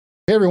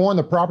Hey everyone,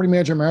 the Property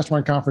Manager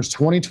Mastermind Conference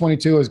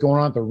 2022 is going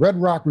on at the Red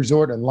Rock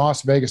Resort in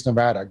Las Vegas,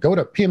 Nevada. Go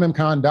to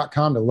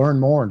pmmcon.com to learn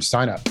more and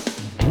sign up.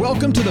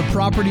 Welcome to the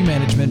Property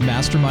Management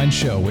Mastermind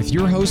Show with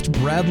your host,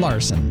 Brad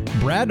Larson.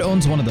 Brad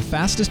owns one of the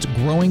fastest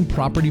growing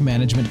property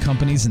management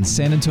companies in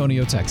San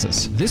Antonio,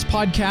 Texas. This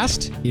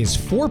podcast is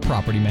for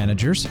property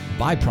managers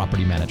by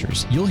property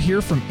managers. You'll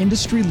hear from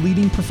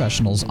industry-leading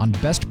professionals on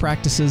best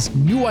practices,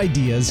 new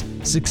ideas,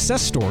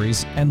 success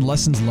stories, and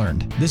lessons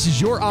learned. This is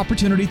your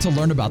opportunity to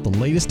learn about the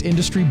latest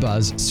industry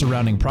buzz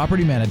surrounding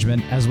property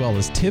management, as well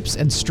as tips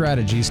and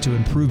strategies to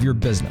improve your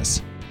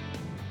business.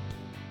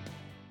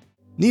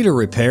 Need a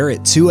repair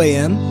at 2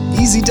 a.m.?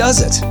 Easy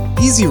does it.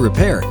 Easy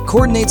Repair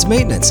coordinates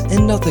maintenance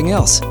and nothing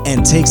else,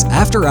 and takes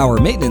after-hour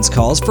maintenance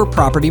calls for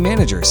property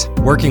managers,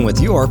 working with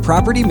your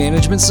property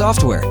management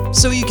software,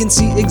 so you can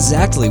see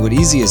exactly what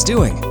Easy is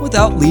doing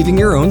without leaving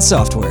your own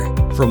software.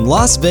 From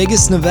Las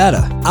Vegas,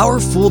 Nevada, our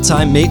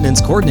full-time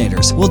maintenance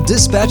coordinators will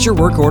dispatch your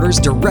work orders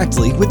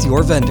directly with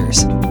your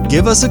vendors.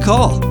 Give us a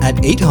call at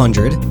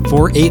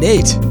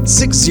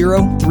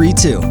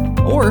 800-488-6032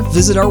 or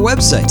visit our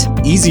website,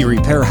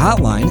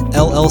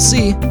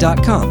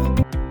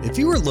 easyrepairhotlinellc.com. If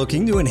you are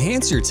looking to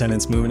enhance your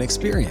tenant's moving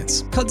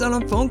experience, cut down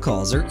on phone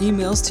calls or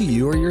emails to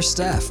you or your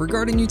staff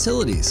regarding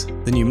utilities,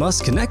 then you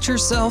must connect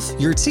yourself,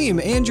 your team,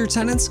 and your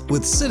tenants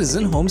with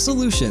Citizen Home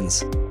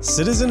Solutions.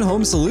 Citizen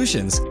Home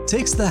Solutions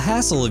takes the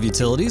hassle of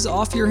utilities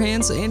off your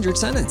hands and your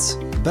tenants.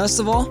 Best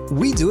of all,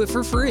 we do it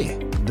for free.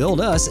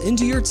 Build us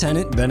into your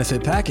tenant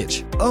benefit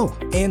package. Oh,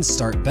 and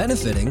start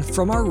benefiting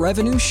from our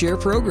revenue share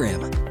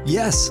program.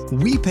 Yes,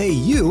 we pay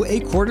you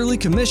a quarterly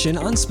commission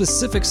on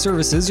specific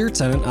services your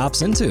tenant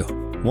opts into.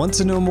 Want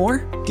to know more?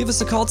 Give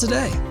us a call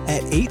today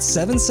at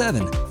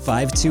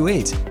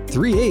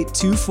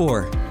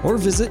 877-528-3824 or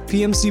visit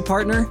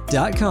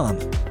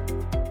pmcpartner.com.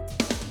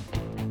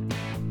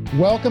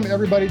 Welcome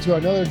everybody to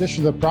another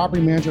edition of the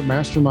Property Manager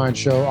Mastermind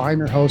Show. I'm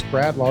your host,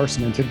 Brad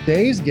Larson, and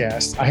today's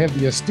guests, I have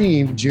the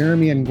esteemed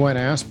Jeremy and Gwen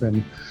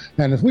Aspen.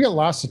 And we got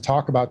lots to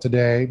talk about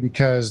today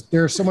because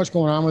there's so much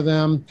going on with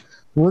them.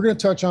 We're going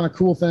to touch on a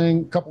couple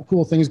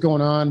cool things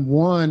going on.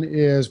 One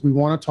is we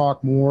want to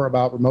talk more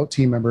about remote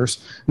team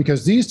members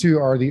because these two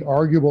are the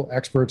arguable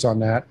experts on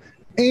that.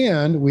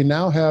 And we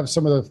now have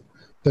some of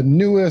the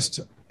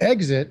newest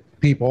exit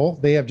people.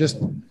 They have just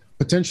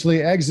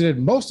potentially exited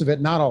most of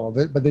it, not all of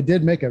it, but they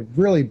did make a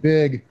really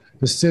big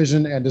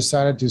decision and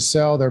decided to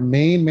sell their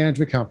main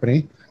management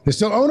company. They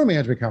still own a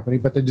management company,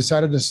 but they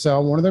decided to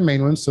sell one of their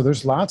main ones. So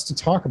there's lots to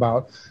talk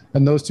about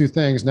in those two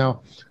things.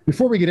 Now,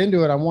 before we get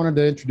into it, I wanted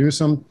to introduce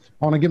them.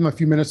 I want to give them a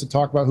few minutes to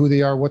talk about who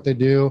they are, what they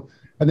do.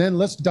 And then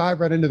let's dive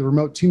right into the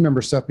remote team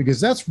member stuff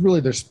because that's really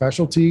their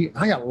specialty.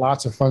 I got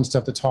lots of fun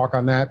stuff to talk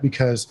on that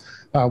because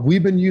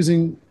we've been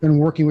using and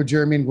working with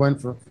Jeremy and Gwen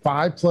for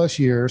 5+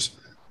 years,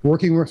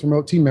 working with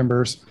remote team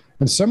members.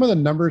 And some of the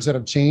numbers that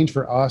have changed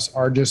for us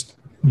are just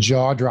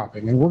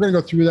jaw-dropping. And we're going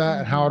to go through that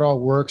and how it all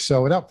works.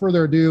 So without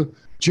further ado,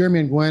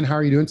 Jeremy and Gwen, how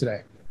are you doing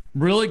today?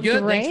 Really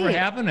good. Great. Thanks for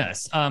having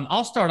us.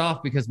 I'll start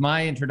off because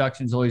my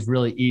introduction is always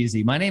really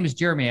easy. My name is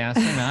Jeremy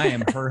Aspen, and I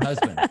am her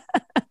husband.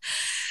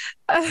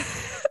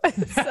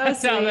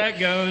 That's how that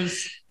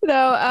goes.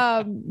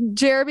 No,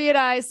 Jeremy and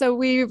I, so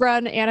we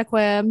run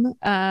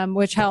Anaquim,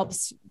 which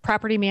helps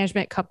property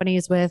management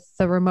companies with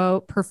the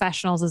remote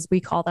professionals, as we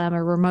call them,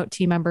 or remote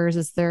team members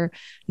as they're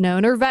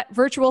known, or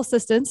virtual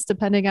assistants,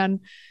 depending on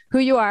who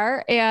you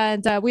are.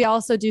 And we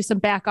also do some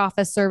back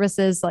office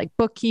services like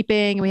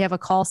bookkeeping. We have a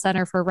call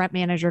center for rent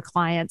manager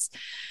clients.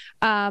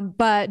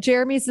 But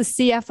Jeremy's the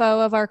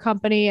CFO of our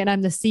company and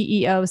I'm the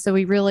CEO. So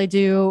we really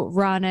do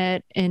run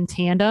it in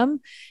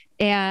tandem.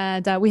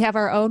 And we have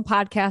our own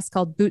podcast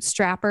called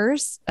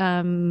Bootstrappers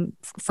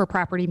for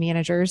property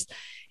managers.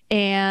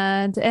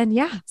 And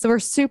yeah, so we're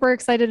super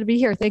excited to be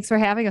here. Thanks for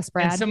having us,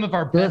 Brad. And some of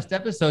our best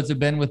episodes have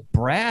been with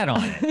Brad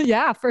on it.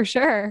 Yeah, for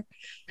sure.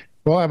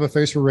 Well, I have a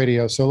face for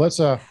radio. So let's,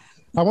 I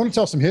want to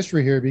tell some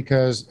history here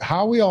because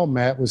how we all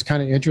met was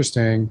kind of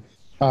interesting.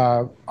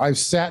 I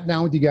sat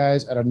down with you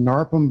guys at a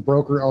NARPM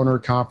broker owner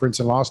conference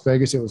in Las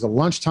Vegas. It was a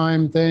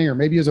lunchtime thing, or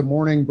maybe it was a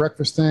morning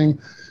breakfast thing.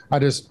 I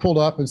just pulled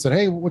up and said,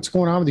 hey, what's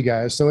going on with you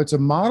guys? So it's a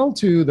model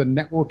to the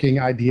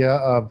networking idea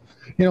of,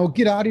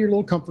 get out of your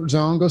little comfort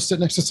zone, go sit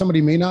next to somebody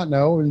you may not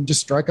know and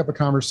just strike up a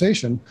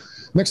conversation.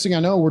 Next thing I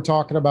know, we're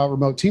talking about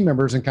remote team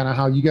members and kind of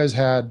how you guys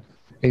had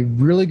a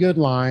really good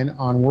line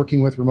on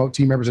working with remote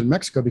team members in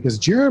Mexico because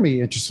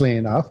Jeremy, interestingly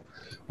enough,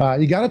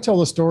 you got to tell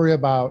the story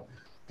about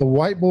the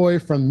white boy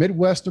from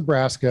Midwest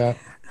Nebraska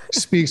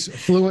speaks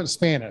fluent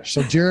Spanish.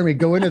 So Jeremy,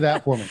 go into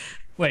that for me.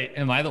 Wait,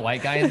 am I the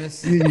white guy in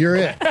this? You're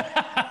it.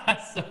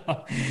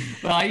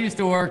 Well, I used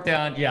to work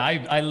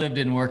I lived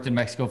and worked in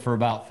Mexico for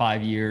about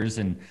 5 years.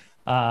 And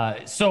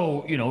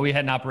so, we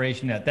had an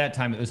operation at that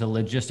time. It was a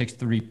logistics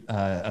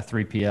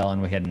 3PL,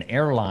 and we had an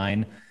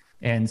airline.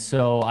 And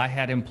so I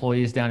had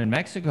employees down in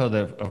Mexico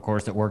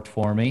that worked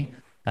for me.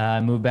 I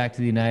moved back to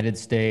the United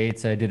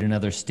States. I did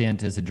another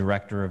stint as a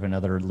director of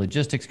another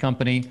logistics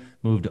company,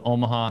 moved to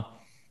Omaha,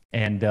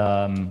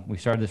 and we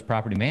started this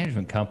property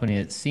management company.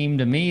 It seemed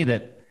to me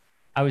that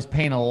I was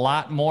paying a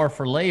lot more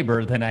for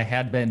labor than I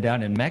had been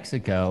down in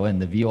Mexico.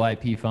 And the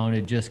VoIP phone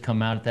had just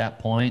come out at that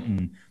point,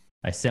 and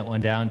I sent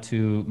one down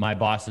to my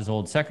boss's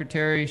old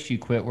secretary. She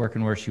quit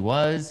working where she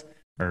was,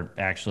 or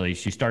actually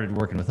she started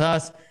working with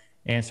us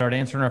and started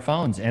answering our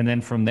phones. And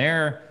then from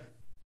there,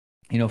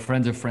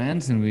 friends of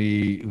friends, and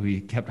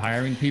we kept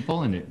hiring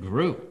people, and it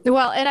grew.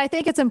 Well, and I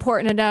think it's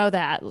important to know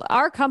that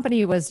our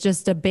company was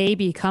just a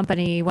baby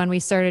company when we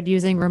started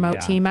using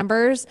remote team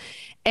members.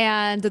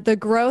 And the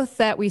growth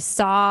that we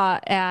saw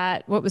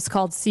at what was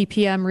called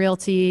CPM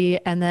Realty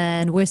and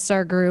then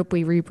Wistar Group,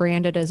 we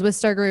rebranded as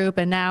Wistar Group,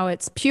 and now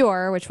it's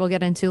Pure, which we'll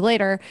get into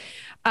later.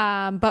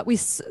 But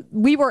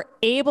we were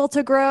able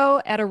to grow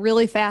at a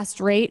really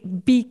fast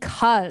rate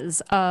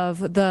because of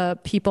the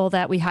people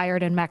that we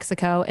hired in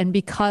Mexico and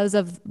because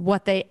of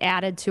what they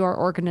added to our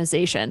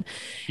organization.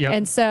 Yep.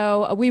 And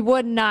so we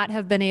would not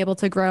have been able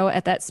to grow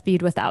at that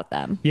speed without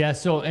them. Yeah.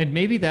 So, and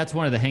maybe that's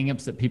one of the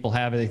hangups that people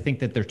have. They think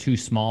that they're too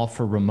small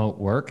for remote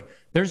work.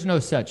 There's no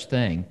such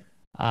thing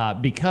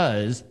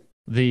because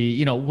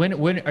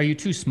when are you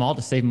too small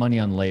to save money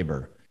on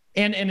labor?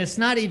 And it's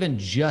not even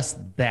just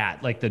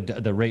that, like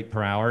the rate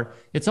per hour.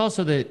 It's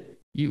also that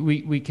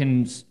you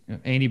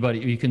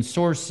can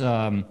source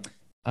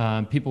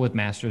people with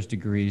master's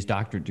degrees,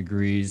 doctorate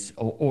degrees,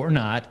 or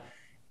not,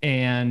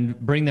 and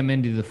bring them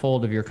into the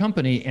fold of your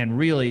company. And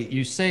really,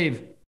 you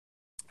save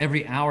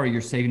every hour.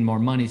 You're saving more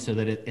money, so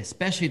that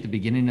especially at the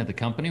beginning of the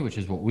company, which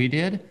is what we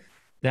did,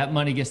 that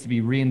money gets to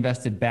be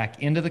reinvested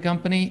back into the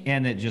company,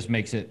 and it just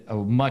makes it a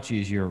much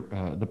easier.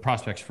 The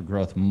prospects for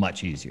growth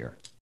much easier.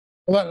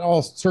 Well, that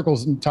all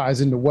circles and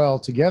ties into well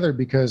together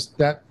because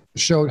that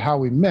showed how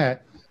we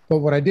met. But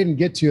what I didn't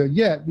get to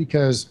yet,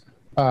 because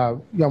I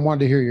wanted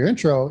to hear your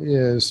intro,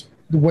 is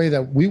the way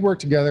that we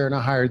worked together, and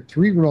I hired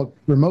 3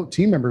 remote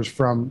team members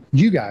from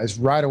you guys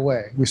right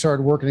away. We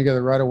started working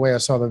together right away. I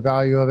saw the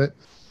value of it.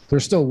 They're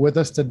still with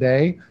us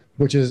today,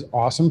 which is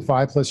awesome,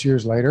 5+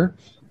 years later.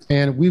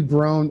 And we've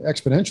grown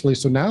exponentially.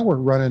 So now we're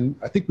running,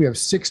 I think we have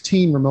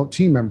 16 remote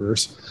team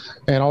members,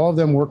 and all of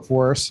them work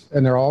for us,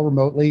 and they're all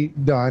remotely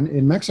done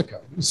in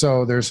Mexico.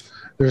 So there's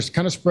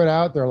kind of spread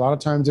out. There are a lot of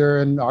times they're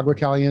in Agua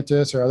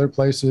Calientes or other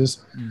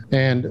places. Mm-hmm.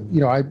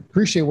 And, I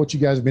appreciate what you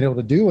guys have been able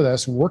to do with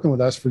us and working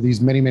with us for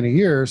these many, many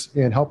years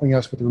and helping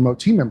us with the remote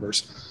team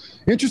members.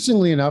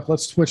 Interestingly enough,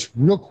 let's switch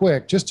real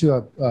quick just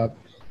to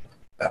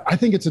I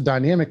think it's a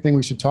dynamic thing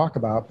we should talk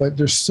about, but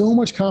there's so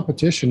much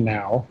competition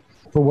now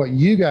for what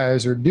you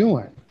guys are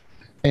doing.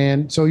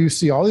 And so you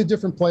see all these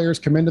different players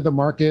come into the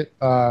market.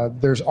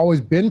 There's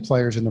always been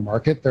players in the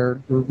market. They're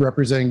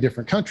representing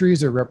different countries.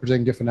 They're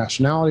representing different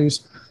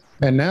nationalities.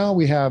 And now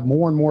we have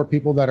more and more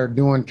people that are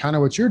doing kind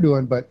of what you're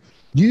doing, but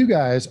you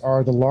guys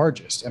are the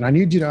largest. And I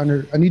need you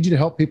to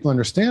help people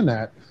understand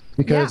that,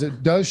 because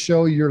it does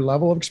show your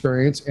level of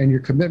experience and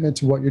your commitment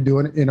to what you're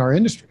doing in our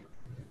industry.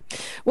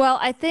 Well,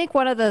 I think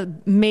one of the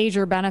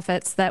major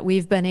benefits that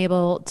we've been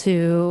able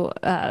to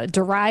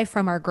derive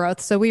from our growth.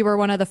 So we were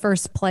one of the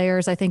first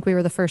players. I think we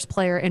were the first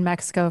player in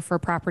Mexico for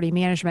property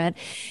management.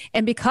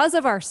 And because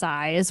of our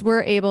size,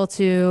 we're able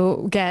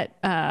to get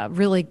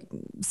really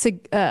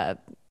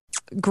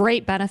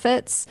great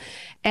benefits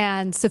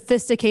and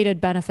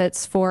sophisticated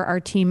benefits for our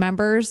team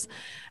members,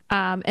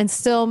 and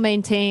still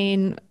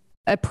maintain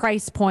a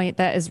price point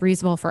that is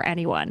reasonable for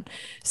anyone.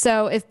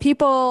 So if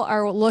people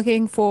are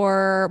looking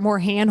for more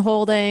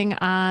hand-holding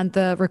on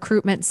the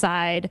recruitment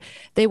side,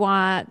 they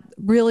want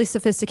really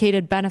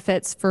sophisticated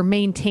benefits for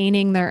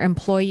maintaining their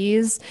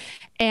employees.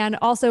 And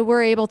also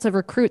we're able to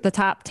recruit the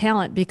top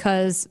talent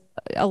because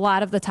a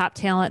lot of the top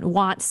talent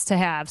wants to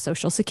have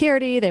Social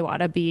Security. They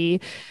want to be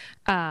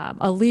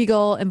a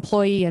legal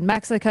employee in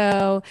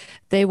Mexico.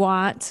 They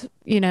want,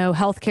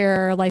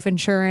 healthcare, life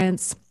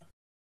insurance,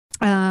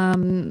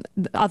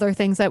 other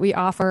things that we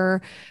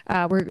offer.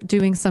 We're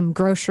doing some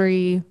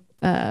grocery,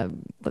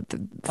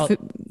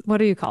 what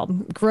are you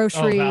called?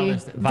 Grocery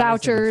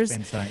vouchers.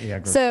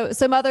 So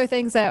some other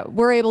things that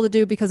we're able to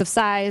do because of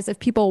size. If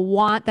people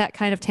want that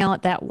kind of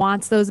talent that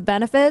wants those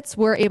benefits,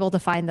 we're able to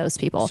find those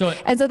people.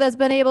 And so that's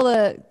been able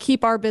to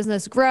keep our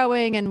business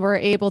growing, and we're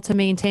able to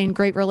maintain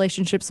great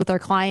relationships with our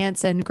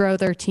clients and grow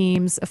their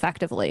teams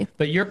effectively.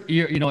 But your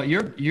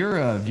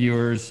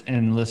viewers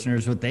and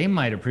listeners, what they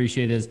might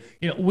appreciate is,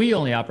 we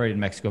only operate in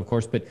Mexico, of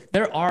course, but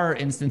there are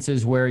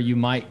instances where you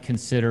might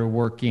consider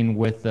working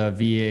with a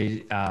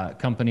VA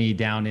company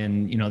down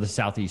in the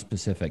Southeast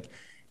Pacific,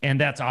 and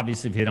that's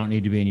obviously if you don't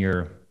need to be in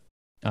your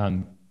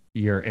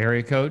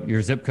area code,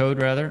 your zip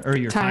code rather, or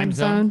your time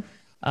zone.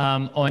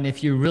 And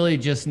if you really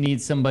just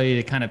need somebody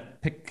to kind of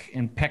pick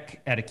and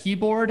peck at a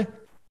keyboard,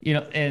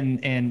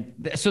 and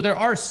so there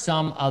are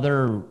some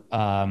other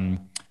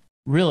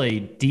really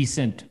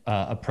decent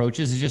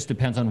approaches. It just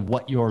depends on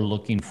what you're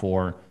looking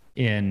for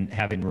in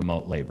having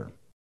remote labor.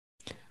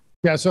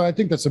 Yeah, so I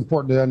think that's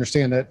important to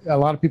understand that a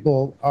lot of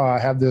people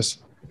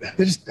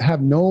they just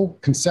have no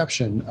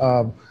conception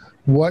of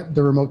what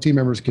the remote team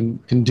members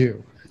can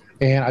do.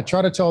 And I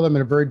try to tell them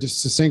in a very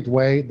succinct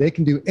way, they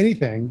can do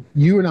anything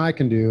you and I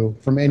can do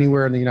from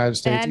anywhere in the United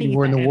States,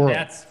 anywhere in the world.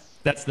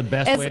 That's the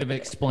best way of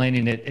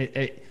explaining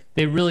it.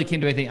 They really can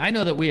do anything. I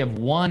know that we have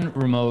one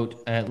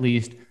remote, at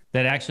least,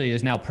 that actually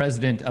is now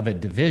president of a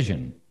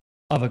division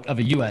of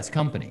a U.S.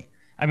 company.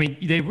 I mean,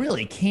 they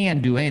really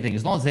can do anything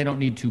as long as they don't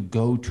need to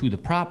go to the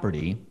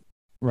property,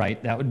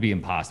 right? That would be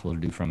impossible to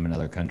do from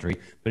another country.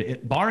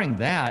 But barring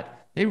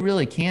that, they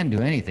really can do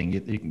anything.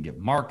 You can get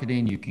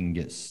marketing, you can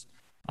get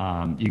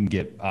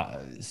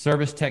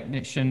service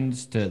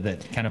technicians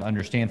that kind of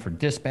understand for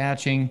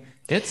dispatching.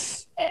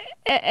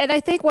 And I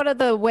think one of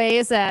the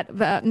ways that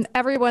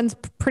everyone's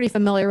pretty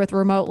familiar with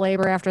remote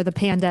labor after the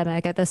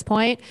pandemic at this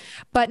point,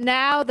 but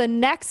now the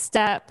next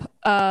step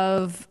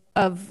of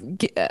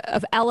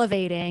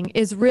elevating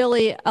is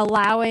really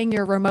allowing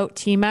your remote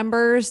team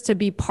members to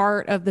be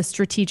part of the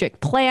strategic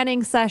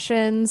planning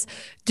sessions,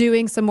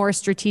 doing some more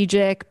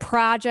strategic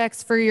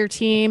projects for your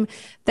team.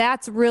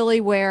 That's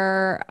really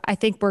where I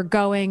think we're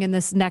going in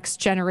this next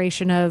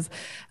generation of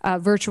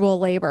virtual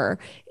labor,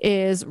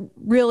 is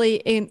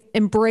really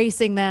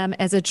embracing them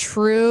as a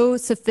true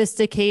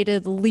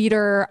sophisticated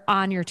leader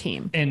on your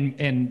team.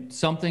 And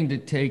something to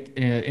take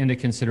into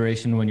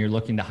consideration when you're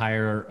looking to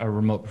hire a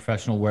remote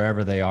professional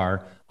wherever they are.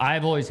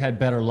 I've always had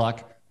better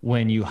luck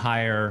when you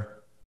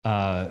hire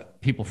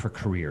people for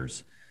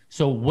careers.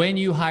 So when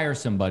you hire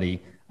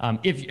somebody,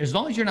 as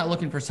long as you're not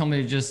looking for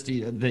somebody just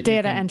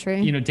data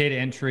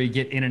entry,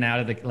 get in and out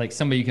of like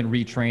somebody you can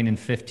retrain in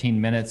 15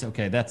 minutes.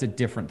 Okay, that's a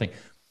different thing.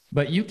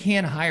 But you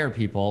can hire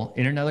people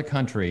in another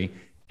country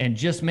and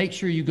just make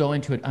sure you go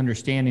into it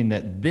understanding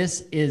that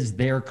this is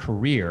their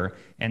career,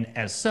 and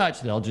as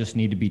such, they'll just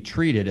need to be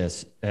treated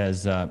as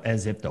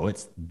if though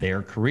it's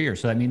their career.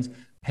 So that means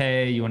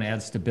pay. You want to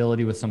add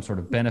stability with some sort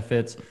of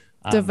benefits.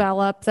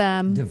 Develop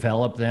them.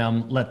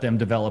 Let them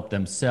develop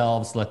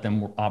themselves. Let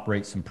them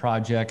operate some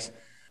projects.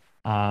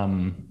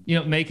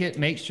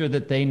 Make sure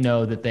that they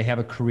know that they have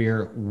a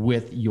career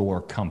with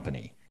your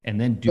company, and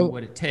then do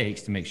what it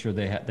takes to make sure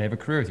they have a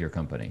career with your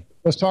company.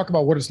 Let's talk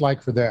about what it's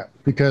like for them,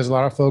 because a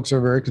lot of folks are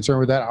very concerned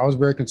with that. I was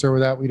very concerned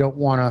with that. We don't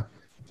want to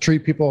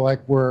treat people like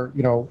we're,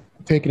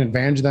 taking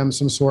advantage of them of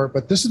some sort,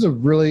 but this is a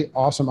really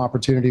awesome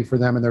opportunity for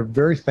them. And they're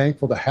very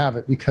thankful to have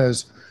it,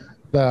 because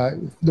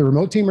the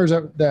remote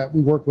teamers that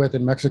we work with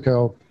in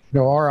Mexico,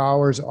 our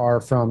hours are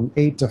from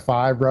 8 to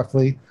 5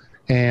 roughly,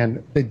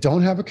 and they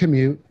don't have a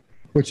commute,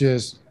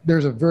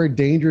 there's a very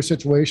dangerous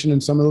situation in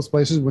some of those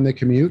places when they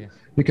commute,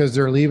 because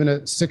they're leaving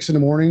at 6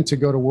 a.m. to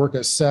go to work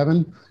at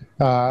 7,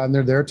 and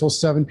they're there till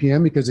 7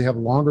 p.m. because they have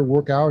longer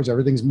work hours.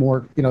 Everything's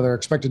more, they're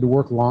expected to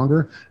work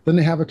longer. Then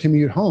they have a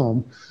commute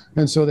home.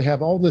 And so they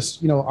have all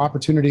this,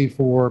 opportunity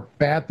for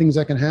bad things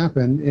that can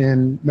happen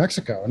in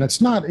Mexico. And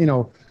it's not,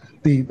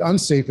 the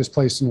unsafest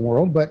place in the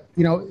world, but,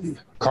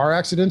 car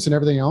accidents and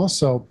everything else.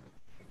 So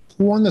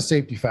 1, the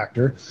safety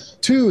factor.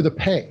 2, the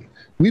pay.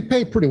 We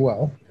pay pretty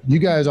well. You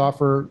guys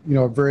offer,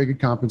 a very good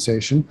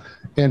compensation,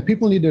 and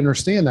people need to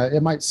understand that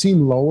it might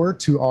seem lower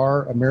to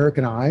our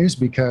American eyes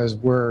because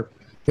we're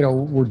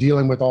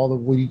dealing with all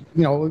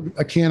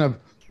a gallon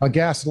of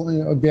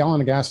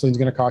gasoline is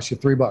going to cost you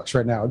 $3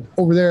 right now.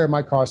 Over there, it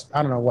might cost,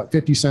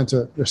 50 cents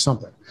or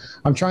something.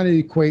 I'm trying to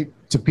equate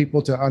to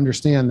people to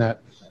understand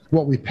that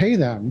what we pay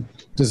them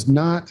does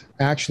not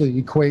actually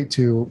equate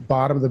to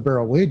bottom of the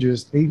barrel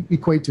wages. They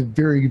equate to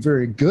very,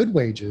 very good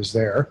wages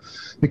there,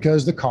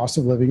 because the cost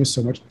of living is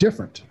so much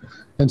different.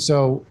 And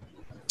so,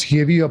 to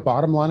give you a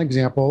bottom line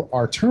example,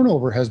 our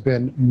turnover has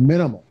been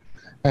minimal.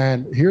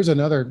 And here's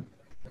another,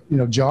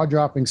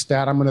 jaw-dropping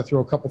stat. I'm going to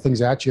throw a couple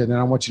things at you, and then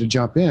I want you to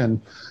jump in.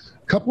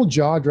 A couple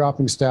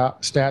jaw-dropping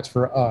stats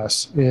for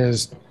us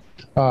is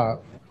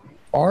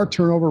our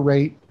turnover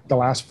rate the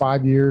last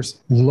 5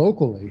 years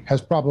locally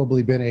has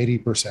probably been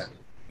 80%.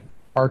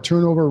 Our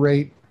turnover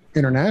rate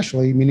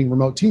internationally, meaning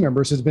remote team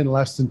members, has been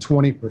less than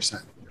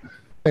 20%.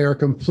 They are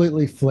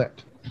completely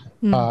flipped.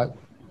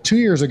 2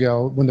 years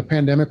ago, when the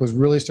pandemic was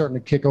really starting to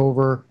kick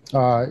over,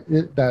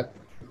 that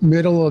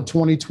middle of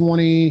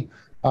 2020,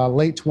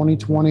 late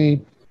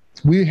 2020,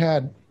 we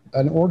had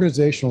an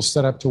organizational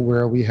setup to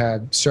where we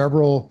had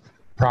several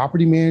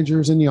property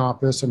managers in the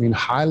office.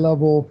 High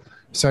level,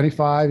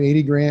 75,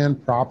 80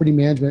 grand property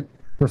management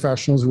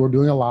professionals who were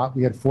doing a lot.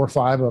 We had 4 or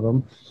 5 of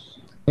them.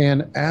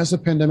 And as the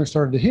pandemic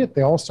started to hit,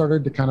 they all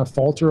started to kind of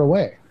falter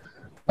away.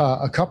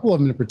 A couple of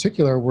them in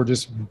particular were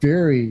just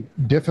very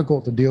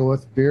difficult to deal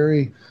with,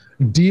 very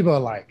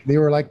diva-like. They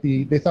were like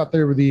they thought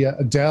they were the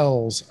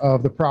Adeles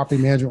of the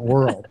property management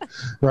world,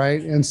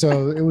 right? And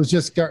so it was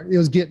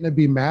getting to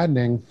be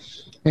maddening.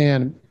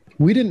 And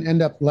we didn't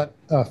end up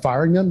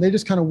firing them. They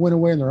just kind of went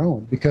away on their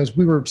own because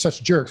we were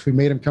such jerks. We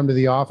made them come to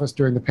the office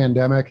during the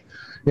pandemic.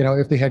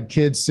 If they had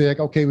kids sick,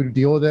 okay, we'd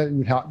deal with it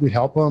and we'd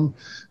help them.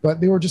 But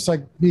they were just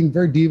like being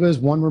very divas.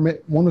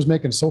 One was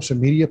making social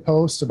media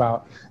posts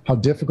about how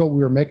difficult we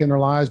were making their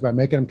lives by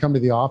making them come to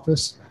the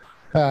office.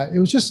 It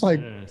was just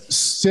like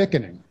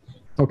sickening.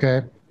 Okay.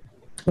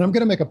 And I'm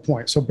going to make a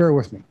point, so bear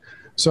with me.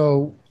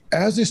 So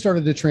as they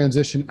started to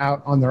transition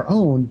out on their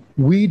own,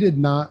 we did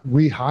not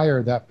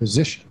rehire that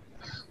position.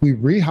 We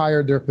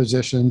rehired their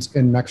positions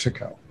in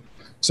Mexico.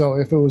 So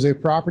if it was a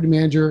property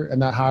manager and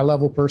that high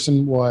level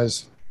person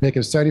was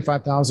making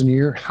 75,000 a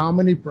year. How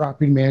many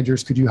property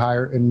managers could you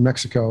hire in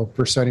Mexico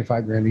for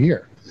 75 grand a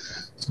year?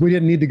 So we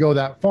didn't need to go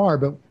that far,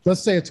 but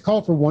let's say it's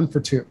called for 1 for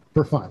 2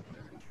 for fun.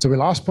 So we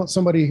lost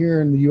somebody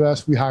here in the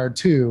US, we hired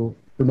 2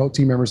 remote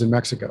team members in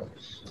Mexico.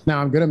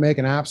 Now I'm going to make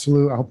an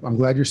absolute, I'm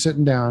glad you're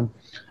sitting down.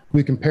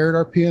 We compared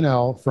our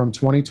P&L from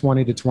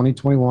 2020 to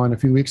 2021 a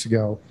few weeks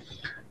ago,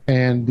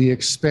 and the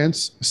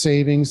expense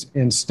savings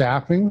in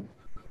staffing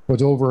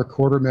was over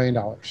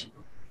 $250,000.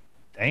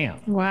 Damn.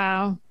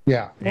 Wow.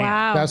 Yeah.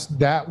 Wow.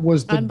 That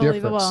was the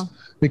Unbelievable. difference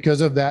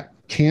because of that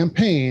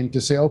campaign to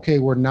say, okay,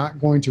 we're not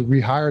going to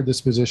rehire this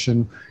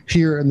position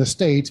here in the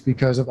States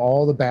because of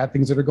all the bad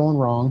things that are going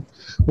wrong.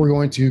 We're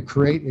going to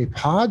create a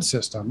pod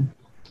system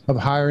of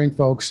hiring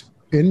folks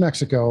in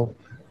Mexico,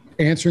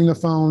 answering the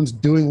phones,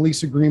 doing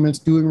lease agreements,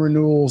 doing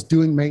renewals,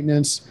 doing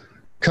maintenance,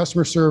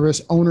 customer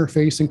service,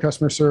 owner-facing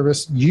customer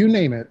service, you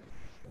name it.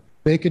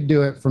 They could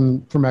do it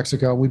from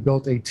Mexico. We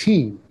built a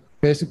team,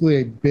 basically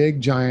a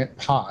big, giant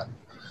pod.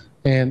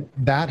 And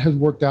that has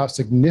worked out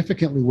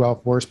significantly well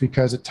for us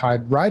because it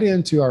tied right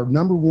into our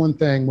number one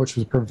thing, which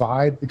was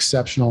provide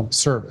exceptional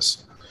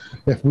service.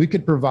 If we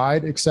could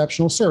provide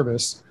exceptional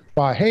service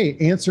by, hey,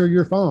 answer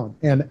your phone,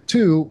 and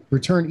 2,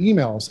 return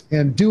emails,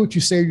 and do what you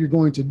say you're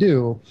going to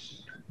do,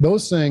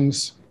 those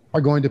things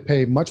are going to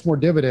pay much more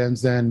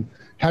dividends than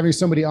having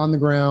somebody on the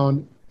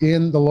ground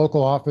in the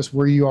local office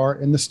where you are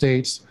in the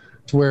States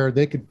to where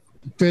they could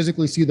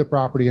physically see the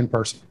property in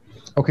person.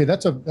 Okay,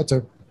 that's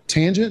a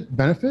tangent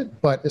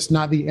benefit, but it's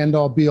not the end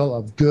all be all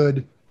of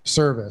good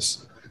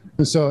service.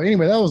 And so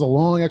anyway, that was a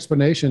long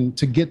explanation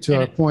to get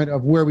to a point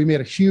of where we made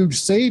a huge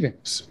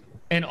savings.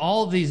 And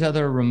all of these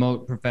other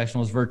remote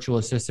professionals, virtual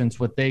assistants,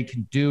 what they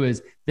can do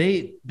is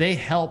they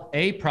help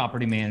a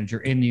property manager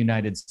in the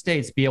United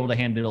States be able to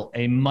handle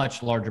a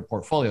much larger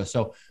portfolio.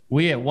 So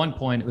we at one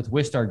point with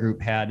Wistar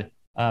Group had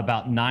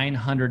about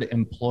 900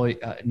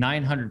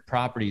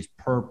 properties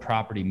per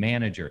property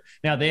manager.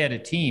 Now they had a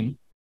team,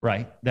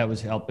 right, that was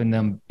helping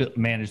them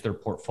manage their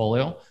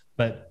portfolio,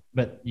 but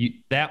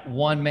that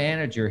one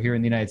manager here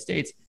in the United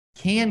States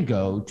can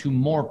go to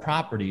more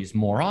properties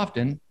more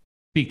often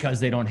because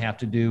they don't have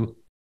to do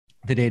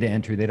the data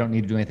entry. They don't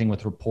need to do anything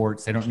with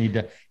reports. They don't need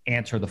to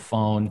answer the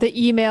phone. The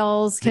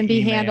emails can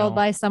be handled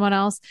by someone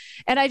else.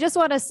 And I just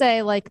want to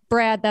say, like,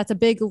 Brad, that's a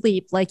big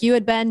leap. Like, you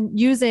had been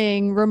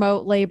using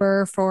remote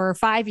labor for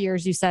 5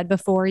 years, you said,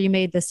 before you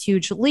made this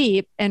huge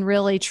leap and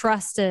really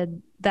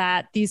trusted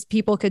that these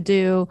people could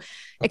do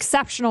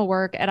exceptional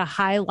work at a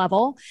high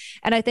level.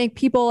 And I think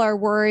people are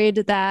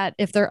worried that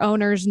if their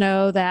owners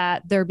know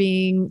that they're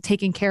being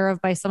taken care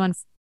of by someone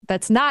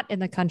that's not in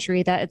the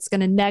country, that it's going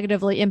to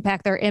negatively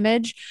impact their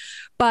image.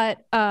 But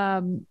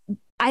I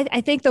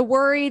think the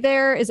worry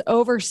there is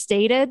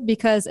overstated,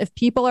 because if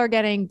people are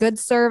getting good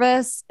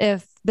service,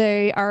 if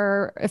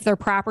their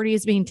property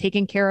is being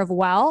taken care of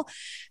well,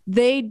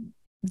 they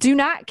do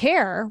not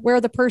care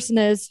where the person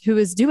is who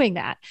is doing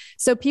that.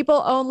 So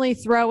people only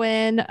throw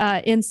in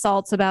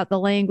insults about the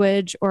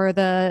language or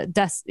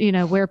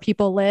the where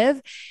people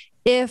live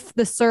if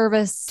the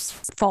service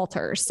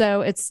falters.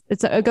 So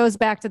it goes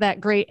back to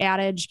that great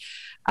adage.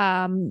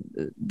 Excellence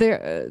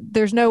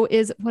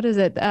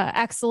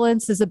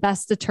is the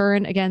best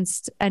deterrent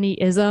against any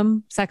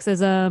ism,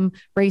 sexism,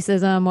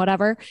 racism,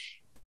 whatever.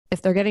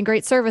 If they're getting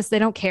great service, they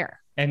don't care.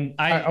 And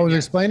I was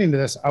explaining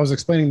this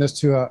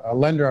to a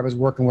lender I was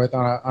working with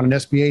on an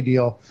SBA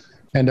deal.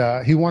 And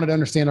he wanted to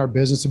understand our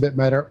business a bit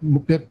better,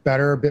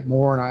 a bit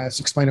more. And I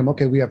explained to him,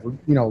 okay, we have,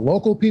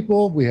 local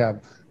people, we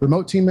have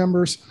remote team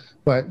members,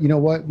 but you know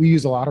what? We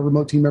use a lot of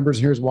remote team members.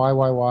 Here's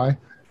why.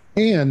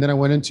 And then I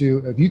went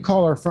into, if you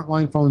call our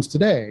frontline phones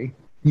today,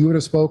 you would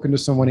have spoken to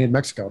someone in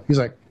Mexico. He's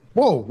like,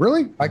 whoa,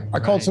 really? I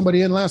called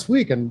somebody in last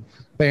week and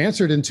they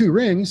answered in 2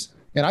 rings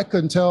and I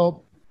couldn't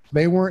tell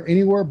they weren't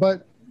anywhere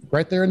but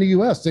right there in the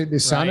US. They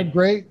sounded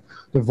great.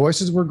 The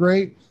voices were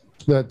great.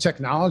 The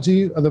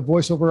technology of the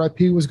voice over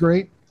IP was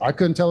great. I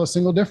couldn't tell a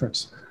single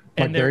difference.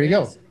 But there you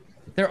go.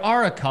 There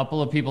are a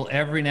couple of people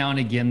every now and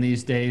again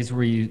these days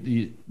where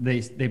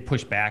they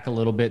push back a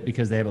little bit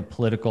because they have a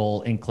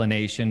political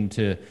inclination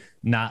to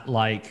not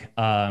like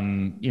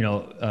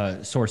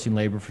sourcing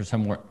labor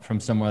from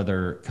some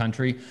other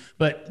country.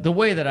 But the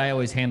way that I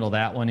always handle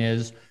that one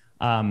is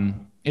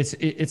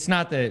it's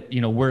not that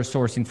we're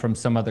sourcing from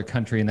some other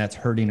country and that's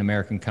hurting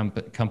American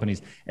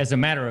companies. As a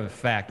matter of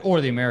fact, or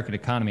the American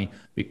economy,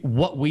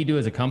 what we do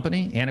as a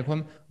company,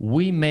 Anaquim,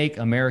 we make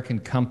American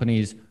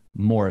companies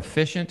more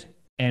efficient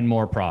and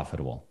more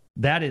profitable.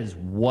 That is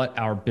what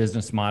our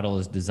business model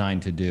is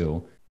designed to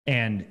do.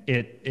 And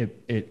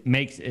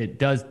it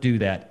does do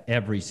that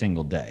every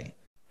single day.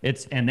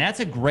 And that's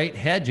a great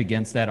hedge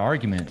against that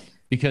argument,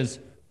 because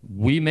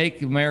we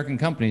make American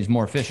companies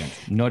more efficient,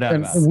 no doubt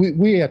about it.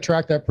 We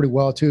attract that pretty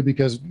well too,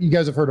 because you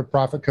guys have heard of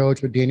Profit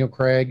Coach with Daniel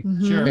Craig.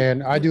 Mm-hmm. Sure.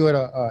 And I do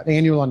an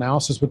annual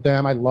analysis with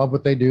them. I love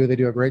what they do. They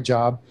do a great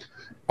job.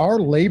 Our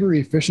labor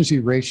efficiency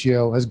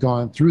ratio has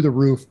gone through the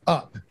roof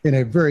up in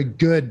a very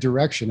good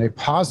direction, a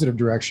positive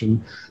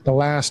direction, the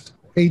last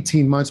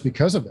 18 months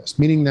because of this,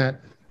 meaning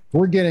that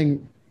we're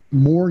getting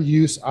more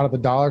use out of the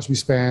dollars we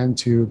spend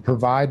to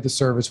provide the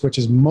service, which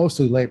is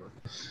mostly labor.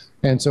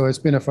 And so it's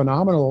been a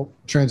phenomenal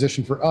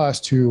transition for us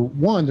to,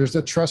 one, there's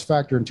the trust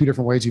factor in two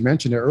different ways. You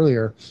mentioned it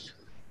earlier.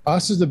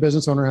 Us as the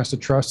business owner has to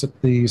trust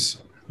that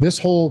this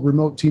whole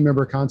remote team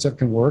member concept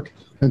can work.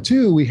 And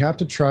two, we have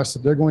to trust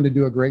that they're going to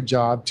do a great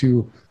job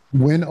to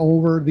win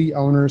over the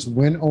owners,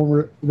 win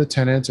over the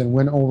tenants, and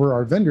win over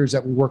our vendors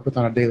that we work with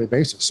on a daily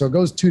basis. So it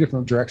goes two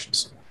different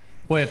directions.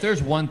 Boy, if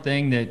there's one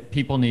thing that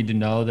people need to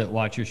know that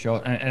watch your show,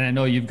 and I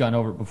know you've gone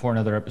over it before in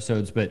other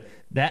episodes, but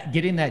that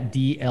getting that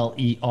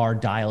DLER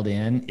dialed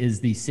in is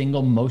the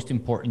single most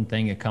important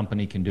thing a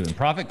company can do. And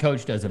Profit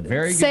Coach does a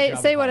very good job.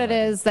 Say what it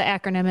is, the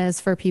acronym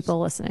is for people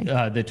listening.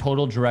 The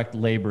total direct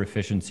labor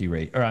efficiency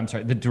rate, or I'm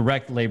sorry, the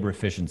direct labor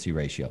efficiency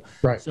ratio.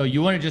 Right. So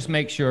you want to just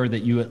make sure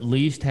that you at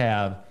least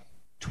have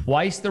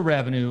twice the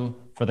revenue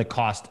for the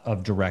cost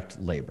of direct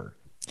labor.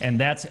 And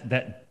that's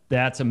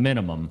a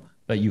minimum.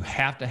 But you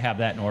have to have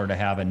that in order to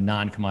have a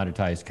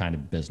non-commoditized kind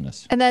of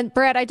business. And then,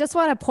 Brad, I just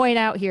want to point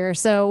out here.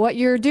 So what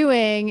you're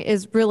doing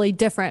is really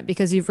different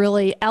because you've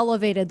really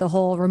elevated the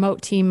whole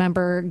remote team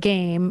member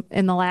game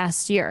in the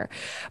last year.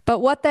 But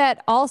what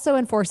that also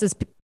enforces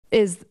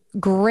is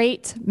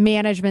great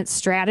management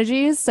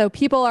strategies. So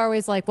people are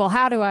always like, well,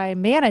 how do I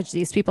manage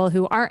these people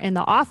who aren't in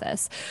the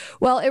office?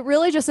 Well, it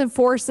really just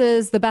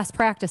enforces the best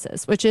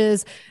practices, which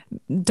is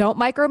don't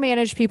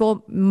micromanage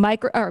people,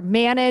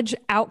 manage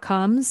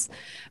outcomes,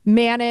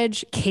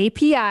 manage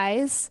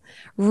KPIs,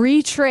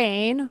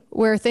 retrain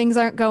where things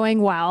aren't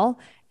going well,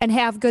 and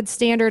have good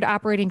standard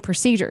operating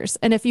procedures.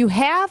 And if you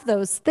have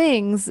those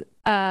things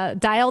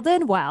dialed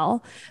in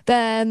well,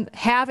 then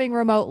having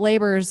remote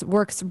laborers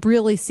works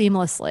really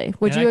seamlessly.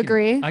 Would you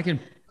agree?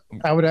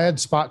 I would add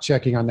spot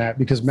checking on that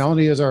because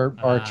Melanie is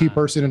our key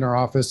person in our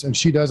office, and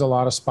she does a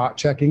lot of spot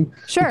checking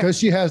because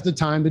she has the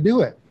time to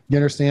do it. You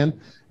understand?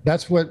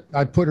 That's what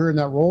I put her in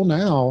that role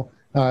now.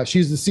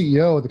 She's the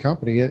CEO of the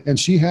company, and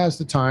she has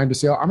the time to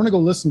say, I'm going to go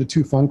listen to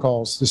 2 phone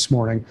calls this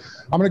morning.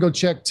 I'm going to go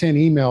check 10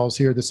 emails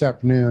here this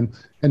afternoon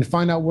and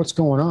find out what's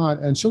going on.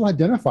 And she'll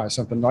identify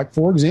something. Like,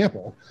 for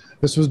example,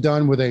 this was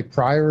done with a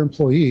prior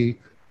employee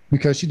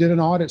because she did an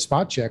audit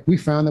spot check. We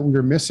found that we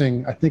were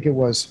missing, I think it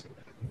was,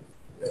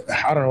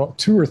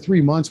 2 or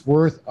 3 months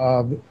worth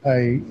of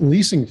a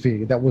leasing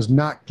fee that was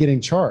not getting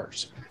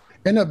charged.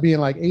 Ended up being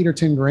like 8 or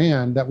 10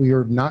 grand that we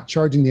were not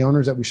charging the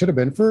owners that we should have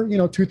been for,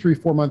 2, 3,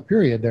 4 month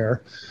period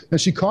there.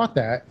 And she caught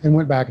that and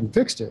went back and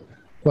fixed it.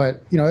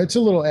 But, it's a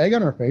little egg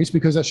on her face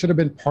because that should have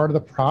been part of the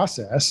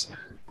process.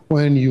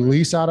 When you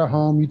lease out a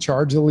home, you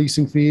charge the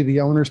leasing fee, the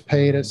owners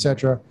paid, et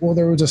cetera. Well,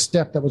 there was a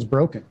step that was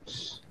broken.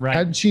 Right.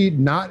 Had she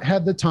not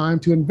had the time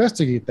to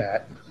investigate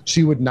that,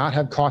 she would not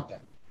have caught that.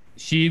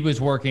 She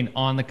was working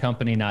on the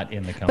company, not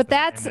in the company. But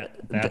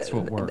that's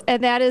what worked.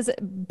 And that is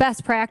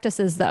best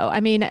practices, though.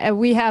 I mean,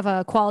 we have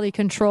a quality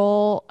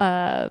control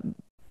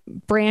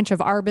branch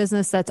of our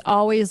business that's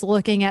always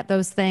looking at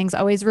those things,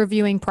 always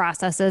reviewing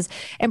processes.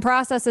 And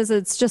processes,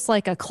 it's just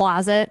like a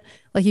closet.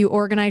 Like you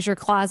organize your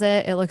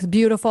closet, it looks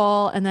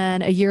beautiful, and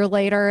then a year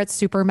later it's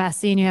super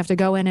messy and you have to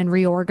go in and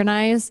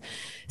reorganize.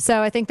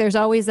 So I think there's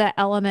always that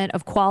element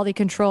of quality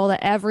control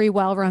that every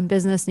well-run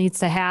business needs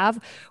to have,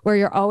 where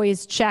you're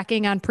always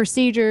checking on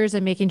procedures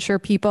and making sure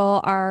people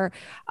are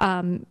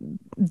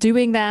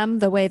doing them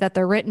the way that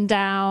they're written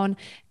down,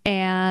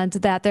 and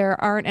that there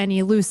aren't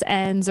any loose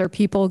ends or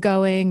people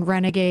going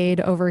renegade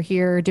over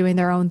here doing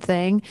their own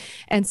thing.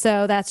 And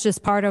so that's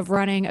just part of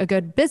running a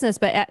good business.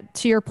 But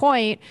to your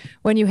point,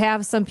 when you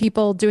have some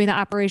people doing the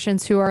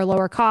operations who are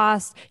lower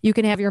cost, you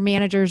can have your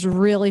managers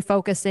really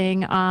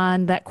focusing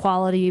on that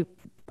quality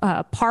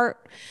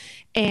part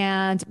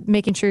and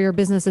making sure your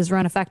business is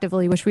run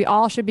effectively, which we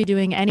all should be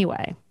doing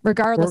anyway,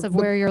 regardless of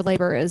where your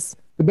labor is.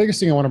 The biggest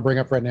thing I want to bring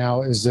up right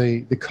now is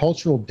the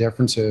cultural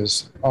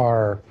differences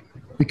are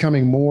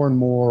becoming more and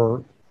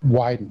more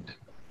widened.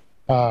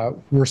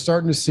 We're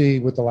starting to see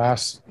with the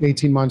last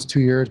 18 months, 2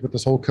 years, with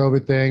this whole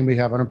COVID thing, we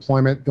have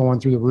unemployment going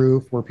through the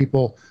roof where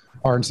people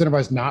are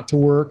incentivized not to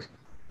work.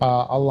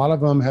 A lot of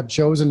them have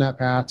chosen that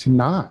path to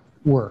not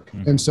work.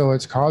 Mm-hmm. And so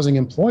it's causing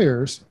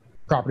employers,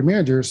 property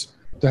managers,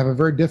 to have a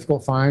very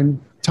difficult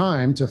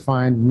time to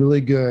find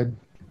really good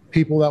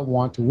people that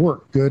want to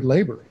work, good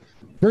labor.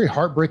 Very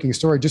heartbreaking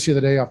story just the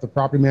other day off the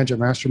Property Manager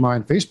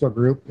Mastermind Facebook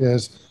group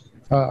is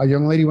a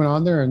young lady went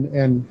on there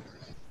and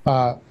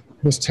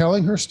was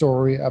telling her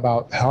story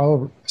about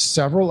how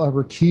several of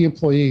her key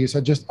employees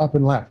had just up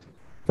and left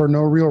for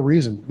no real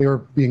reason. They were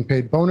being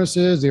paid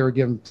bonuses. They were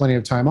given plenty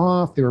of time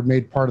off. They were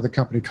made part of the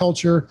company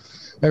culture.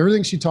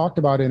 Everything she talked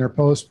about in her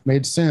post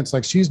made sense.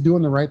 Like she's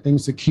doing the right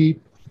things to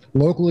keep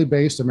locally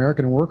based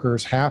American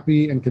workers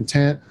happy and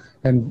content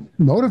and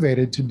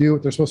motivated to do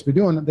what they're supposed to be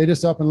doing. They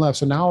just up and left.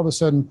 So now all of a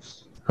sudden,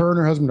 her and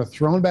her husband are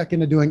thrown back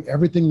into doing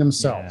everything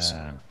themselves.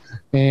 Yeah.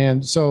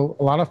 And so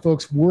a lot of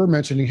folks were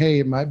mentioning, hey,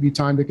 it might be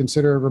time to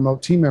consider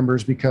remote team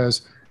members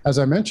because, as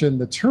I mentioned,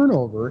 the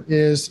turnover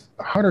is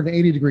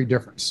 180-degree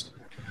difference,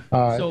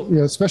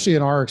 especially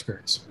in our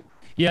experience.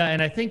 Yeah,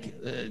 and I think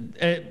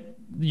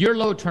your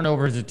low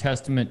turnover is a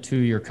testament to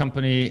your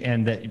company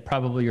and that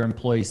probably your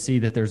employees see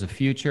that there's a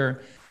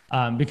future.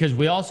 Because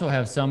we also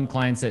have some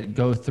clients that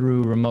go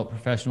through remote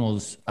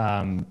professionals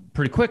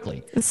pretty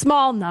quickly. A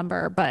small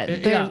number,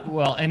 but yeah.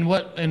 Well, and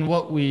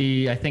what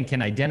we I think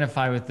can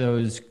identify with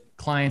those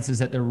clients is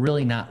that they're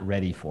really not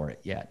ready for it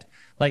yet.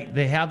 Like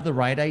they have the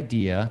right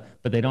idea,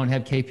 but they don't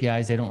have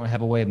KPIs. They don't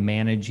have a way of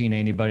managing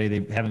anybody.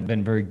 They haven't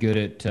been very good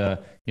at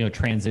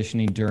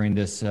transitioning during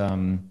this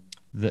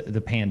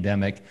the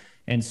pandemic.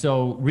 And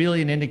so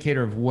really an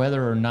indicator of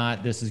whether or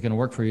not this is going to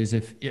work for you is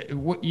if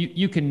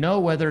you can know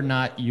whether or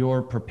not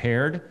you're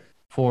prepared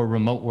for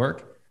remote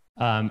work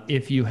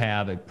if you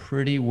have a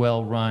pretty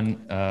well-run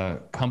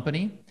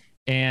company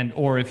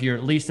or if you're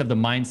at least of the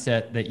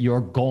mindset that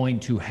you're going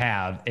to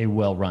have a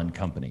well-run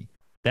company.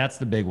 That's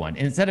the big one.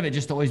 And instead of it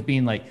just always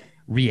being like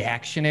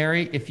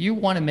reactionary, if you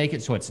want to make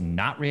it so it's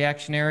not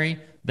reactionary,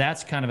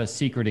 that's kind of a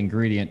secret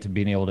ingredient to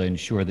being able to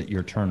ensure that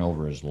your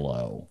turnover is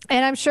low.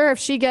 And I'm sure if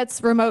she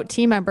gets remote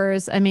team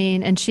members,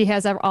 and she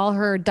has all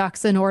her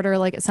ducks in order,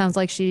 like it sounds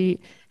like she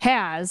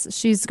has,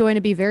 she's going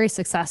to be very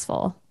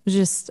successful.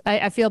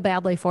 I feel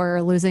badly for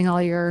her losing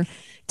all your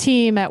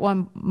team at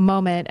one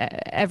moment.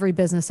 Every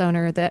business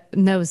owner that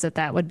knows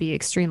that would be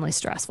extremely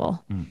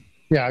stressful.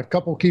 Yeah, a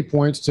couple of key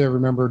points to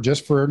remember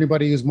just for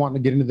anybody who's wanting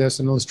to get into this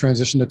and let's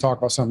transition to talk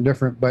about something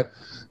different. But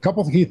a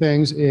couple of key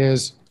things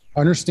is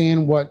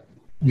understand what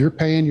you're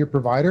paying your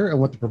provider and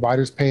what the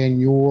provider's paying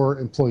your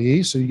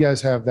employees. So you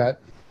guys have that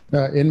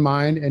in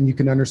mind and you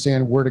can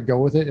understand where to go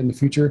with it in the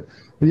future.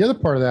 The other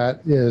part of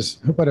that is,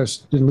 I hope I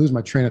didn't lose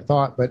my train of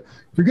thought, but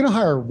if you're going to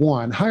hire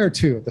one, hire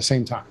two at the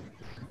same time.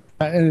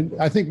 And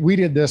I think we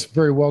did this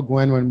very well,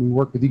 Gwen, when we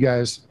worked with you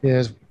guys,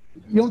 is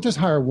you don't just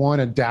hire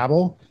one and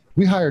dabble.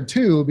 We hired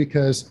two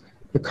because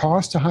the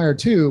cost to hire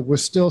two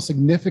was still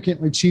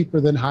significantly cheaper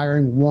than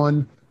hiring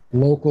one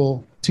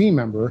local team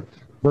member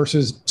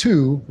versus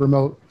two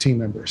remote team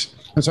members.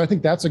 And so I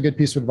think that's a good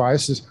piece of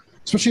advice, is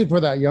especially for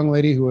that young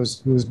lady who was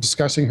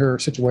discussing her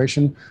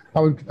situation.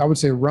 I would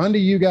say run to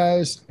you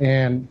guys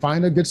and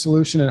find a good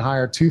solution and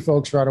hire two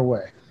folks right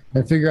away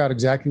and figure out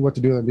exactly what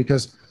to do with them.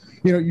 Because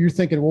you're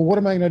thinking, well, what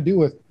am I going to do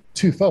with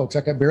two folks?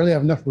 I barely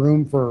have enough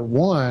room for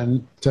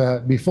one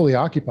to be fully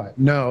occupied.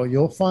 No,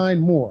 you'll find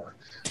more.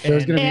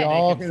 There's going to be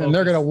and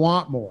they're going to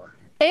want more.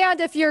 And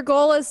if your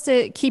goal is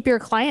to keep your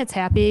clients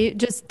happy,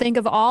 just think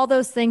of all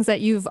those things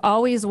that you've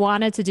always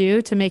wanted to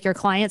do to make your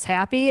clients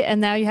happy. And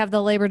now you have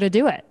the labor to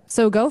do it.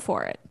 So go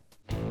for it.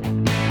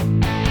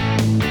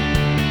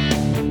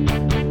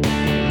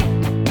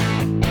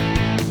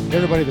 Hey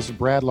everybody, this is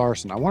Brad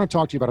Larson. I want to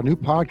talk to you about a new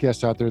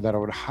podcast out there that I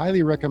would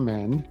highly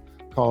recommend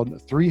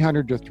called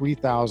 300 to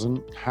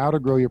 3000, How to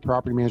Grow Your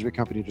Property Management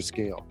Company to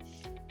Scale.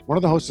 One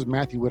of the hosts is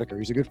Matthew Whitaker.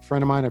 He's a good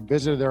friend of mine. I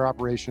visited their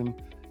operation,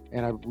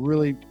 and I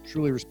really,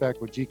 truly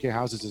respect what GK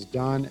Houses has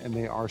done, and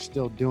they are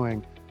still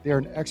doing. They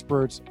are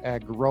experts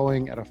at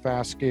growing at a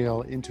fast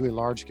scale into a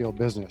large-scale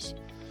business.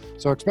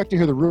 So expect to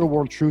hear the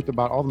real-world truth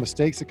about all the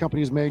mistakes the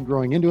company has made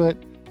growing into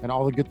it and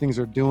all the good things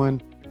they're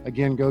doing.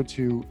 Again, go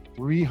to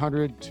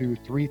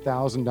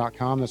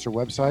 300to3000.com. That's their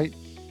website.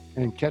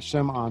 And catch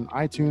them on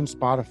iTunes,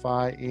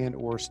 Spotify, and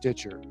or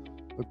Stitcher.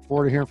 Look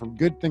forward to hearing from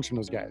good things from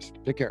those guys.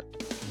 Take care.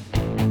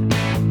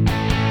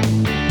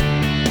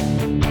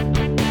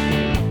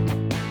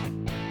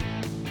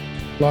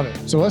 Love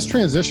it. So let's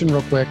transition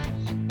real quick.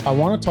 I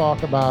want to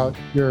talk about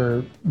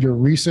your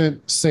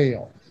recent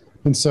sale.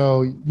 And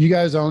so you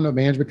guys own a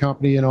management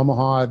company in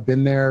Omaha. I've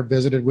been there,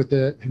 visited with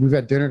it. We've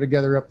had dinner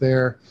together up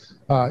there.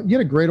 You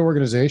had a great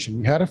organization.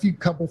 You had a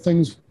couple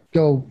things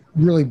go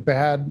really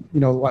bad,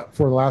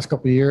 for the last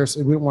couple of years.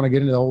 We don't want to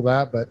get into all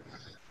that, but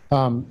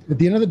at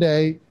the end of the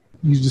day,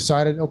 you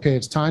decided, okay,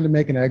 it's time to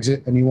make an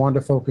exit, and you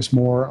wanted to focus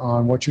more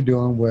on what you're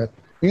doing with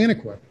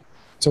Anaquim.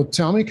 So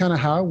tell me kind of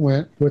how it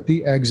went with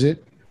the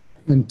exit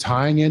and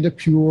tying into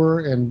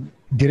Pure and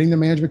getting the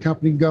management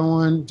company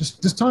going.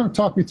 Just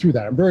talk me through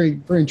that. I'm very,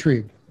 very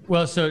intrigued.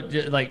 Well, so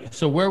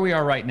where we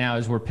are right now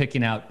is we're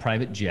picking out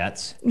private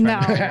jets. No,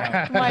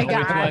 my God.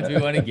 Which ones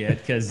we want to get,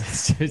 because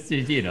it's just,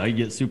 you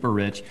get super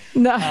rich.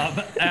 No.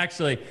 But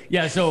actually,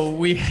 yeah, so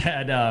we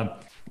had,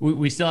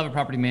 we still have a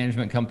property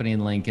management company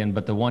in Lincoln,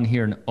 but the one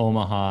here in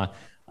Omaha,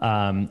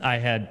 I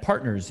had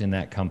partners in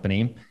that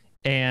company.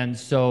 And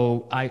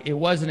so it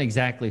wasn't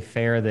exactly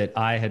fair that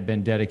I had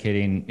been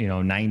dedicating,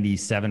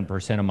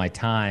 97% of my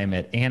time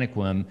at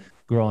Anaquim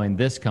growing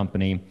this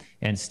company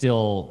and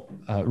still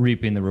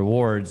reaping the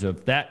rewards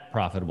of that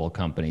profitable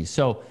company.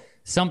 So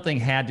something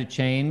had to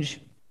change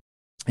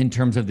in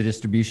terms of the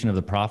distribution of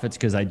the profits,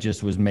 because I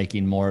just was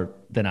making more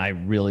than I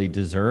really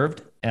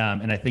deserved.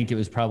 And I think it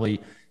was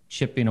probably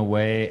chipping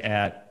away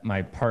at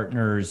my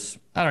partners,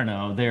 I don't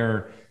know,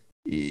 their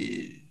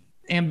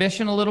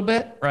ambition a little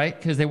bit, right?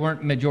 Because they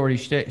weren't majority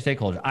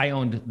stakeholders. I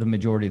owned the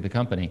majority of the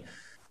company.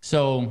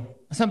 So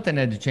something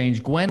had to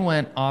change. Gwen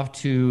went off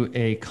to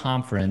a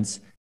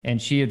conference,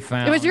 and she had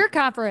found... It was your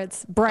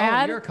conference,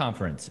 Brad. Oh, your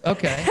conference.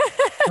 Okay.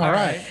 All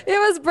right.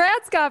 It was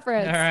Brad's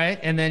conference. All right.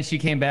 And then she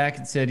came back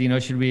and said,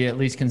 should we at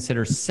least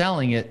consider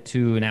selling it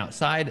to an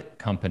outside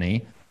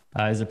company?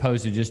 as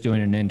opposed to just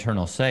doing an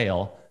internal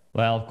sale?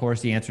 Well, of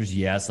course, the answer is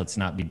yes. Let's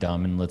not be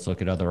dumb and let's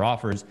look at other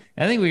offers.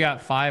 I think we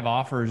got 5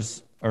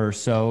 offers or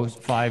so.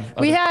 5.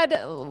 We had,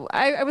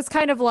 I was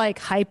kind of like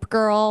hype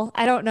girl.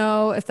 I don't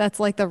know if that's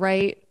like the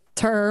right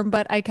term,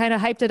 but I kind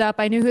of hyped it up.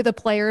 I knew who the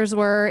players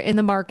were in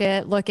the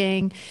market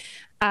looking.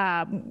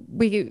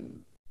 We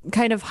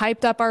kind of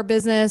hyped up our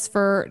business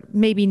for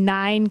maybe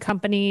 9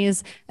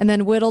 companies and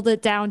then whittled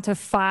it down to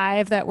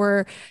 5 that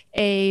were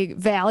a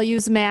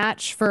values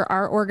match for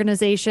our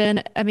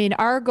organization. I mean,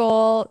 our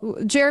goal,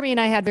 Jeremy and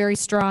I had very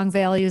strong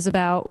values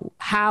about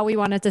how we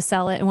wanted to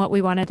sell it and what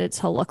we wanted it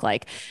to look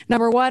like.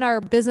 Number one,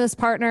 our business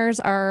partners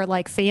are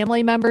like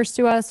family members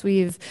to us.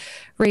 We've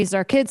raised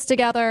our kids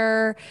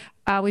together.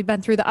 We've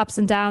been through the ups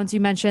and downs. You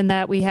mentioned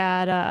that we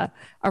had a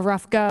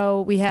rough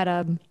go. We had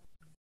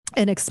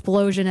an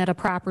explosion at a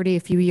property a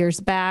few years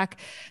back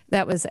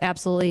that was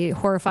absolutely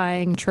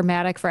horrifying,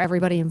 traumatic for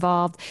everybody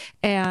involved.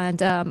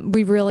 And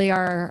we really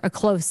are a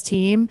close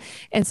team.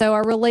 And so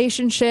our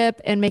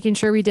relationship and making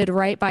sure we did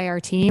right by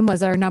our team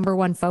was our number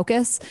one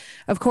focus.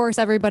 Of course,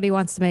 everybody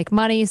wants to make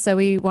money, so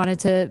we wanted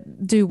to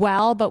do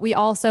well, but we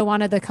also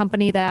wanted the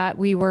company that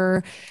we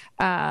were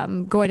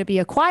going to be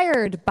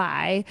acquired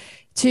by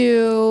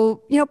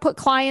to, put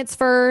clients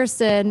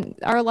first. And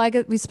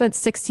we spent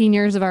 16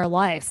 years of our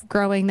life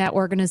growing that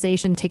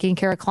organization, taking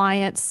care of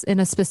clients in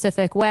a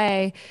specific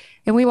way.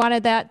 And we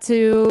wanted that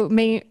to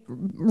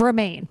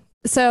remain.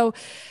 So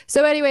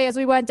anyway, as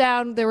we went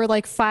down, there were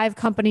like 5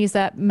 companies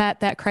that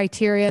met that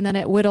criteria. And then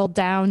it whittled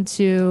down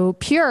to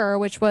Pure,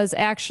 which was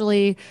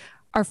actually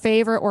our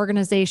favorite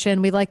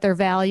organization. We like their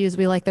values.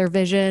 We like their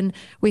vision.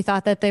 We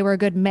thought that they were a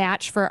good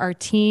match for our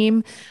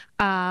team.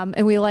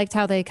 And we liked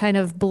how they kind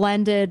of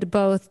blended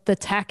both the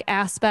tech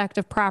aspect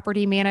of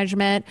property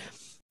management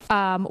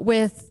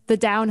with the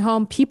down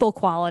home people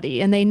quality.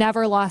 And they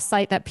never lost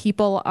sight that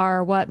people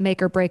are what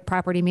make or break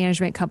property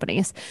management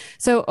companies.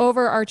 So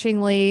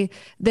overarchingly,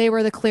 they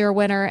were the clear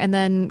winner and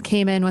then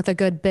came in with a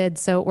good bid.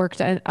 So it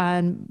worked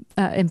on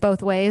in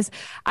both ways.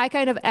 I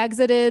kind of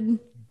exited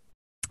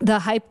the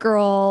hype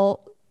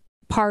girl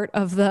part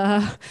of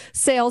the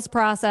sales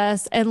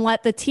process and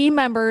let the team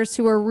members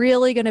who were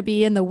really going to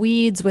be in the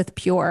weeds with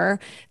Pure,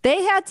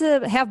 they had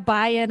to have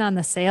buy-in on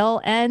the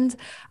sale end.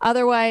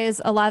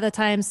 Otherwise, a lot of the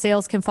times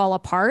sales can fall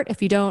apart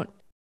if you don't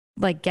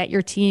get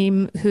your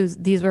team,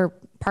 these were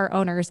part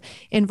owners,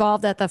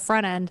 involved at the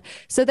front end.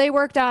 So they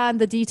worked on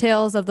the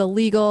details of the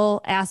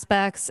legal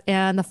aspects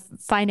and the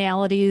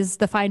finalities,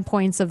 the fine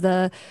points of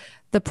the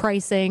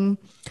pricing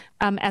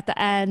at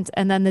the end.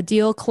 And then the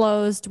deal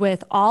closed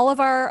with all of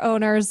our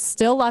owners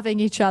still loving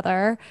each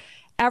other,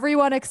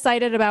 everyone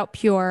excited about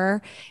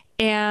Pure,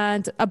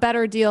 and a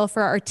better deal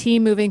for our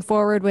team moving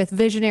forward with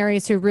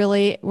visionaries who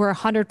really were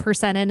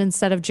 100% in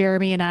instead of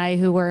Jeremy and I,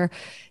 who were,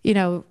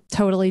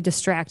 totally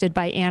distracted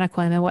by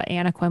Anaquim and what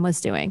Anaquim was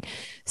doing.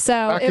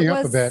 So it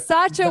was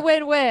such a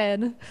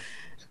win-win.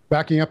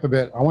 Backing up a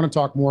bit, I want to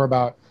talk more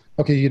about,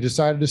 okay, you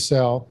decided to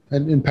sell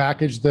and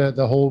package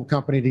the whole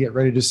company to get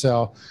ready to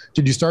sell.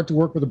 Did you start to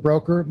work with a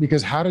broker?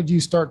 Because how did you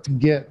start to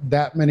get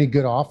that many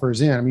good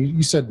offers in? I mean,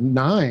 you said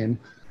 9,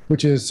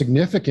 which is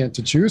significant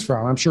to choose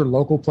from. I'm sure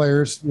local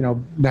players,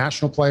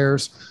 national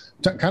players.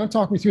 Kind of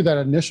talk me through that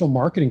initial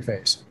marketing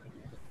phase.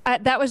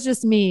 That was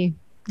just me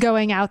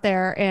going out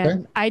there,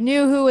 and I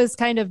knew who was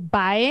kind of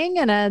buying,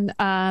 and then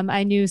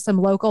I knew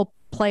some local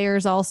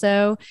players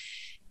also.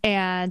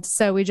 And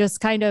so we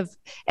just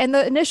and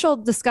the initial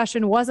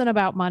discussion wasn't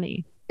about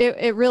money.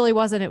 It really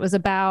wasn't. It was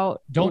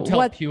about don't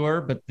tell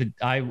Pure, but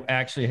I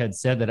actually had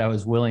said that I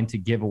was willing to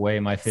give away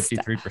my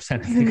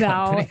 53% of the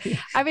company.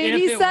 I mean,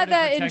 he said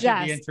that in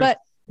jest, but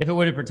if it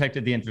would have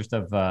protected the interest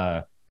of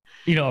of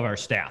our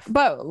staff.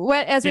 But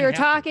as we were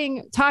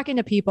talking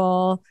to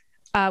people,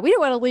 we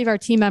didn't want to leave our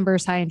team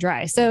members high and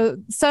dry. So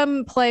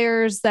some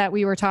players that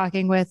we were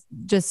talking with,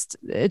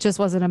 it just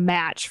wasn't a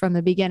match from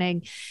the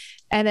beginning.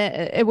 And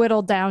it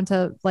whittled down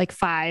to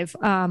 5.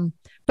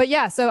 But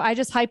yeah, so I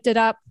just hyped it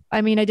up.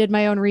 I mean, I did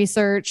my own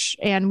research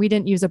and we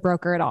didn't use a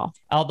broker at all.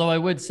 Although I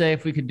would say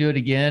if we could do it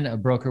again, a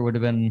broker would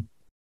have been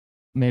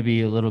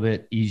maybe a little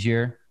bit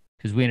easier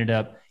because we ended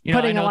up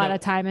putting a lot of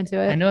time into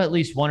it. I know at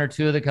least 1 or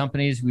 2 of the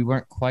companies, we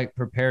weren't quite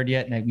prepared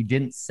yet. And we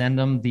didn't send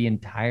them the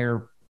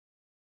entire,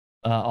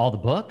 all the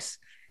books.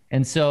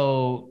 And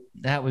so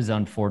that was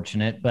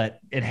unfortunate, but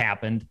it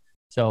happened.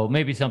 So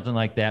maybe something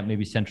like that,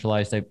 maybe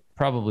centralized. I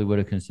probably would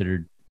have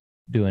considered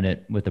doing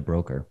it with a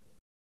broker.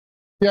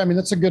 Yeah, I mean,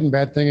 that's a good and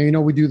bad thing.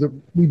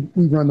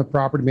 We run the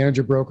property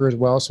manager broker as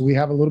well. So we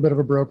have a little bit of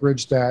a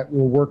brokerage that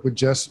will work with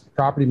just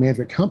property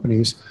management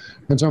companies.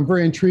 And so I'm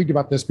very intrigued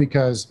about this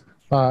because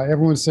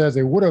everyone says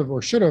they would have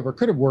or should have or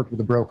could have worked with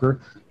a broker,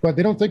 but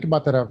they don't think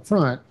about that up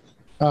front.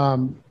 A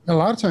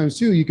lot of times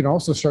too, you can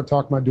also start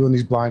talking about doing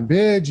these blind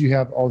bids. You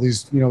have all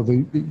these,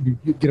 you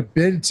get a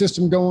bid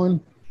system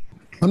going.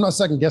 I'm not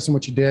second guessing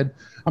what you did.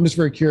 I'm just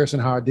very curious on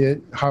how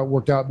it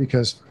worked out,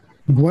 because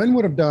Gwen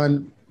would have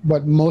done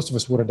what most of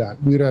us would have done.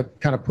 We would have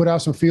kind of put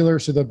out some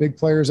feelers to the big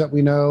players that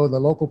we know, the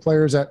local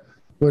players that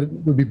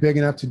would be big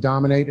enough to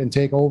dominate and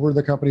take over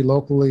the company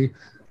locally.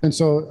 And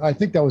so I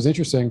think that was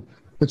interesting.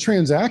 The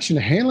transaction,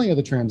 the handling of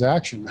the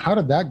transaction, how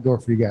did that go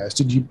for you guys?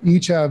 Did you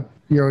each have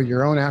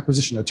your own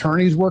acquisition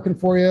attorneys working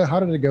for you? How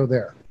did it go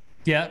there?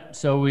 Yeah.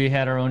 So we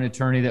had our own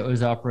attorney that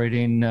was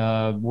operating,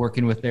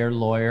 working with their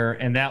lawyer.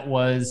 And that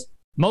was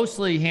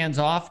mostly hands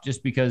off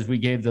just because we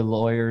gave the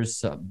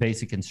lawyers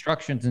basic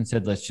instructions and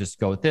said, let's just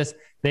go with this.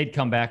 They'd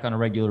come back on a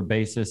regular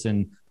basis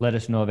and let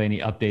us know of any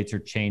updates or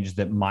changes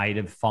that might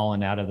have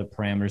fallen out of the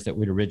parameters that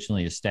we'd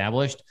originally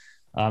established.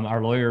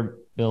 Our lawyer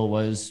bill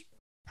was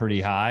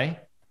pretty high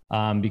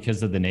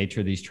because of the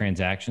nature of these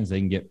transactions. They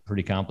can get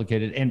pretty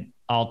complicated. And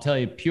I'll tell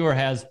you, Pure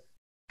has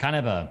kind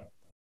of a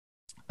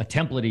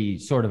template-y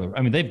sort of,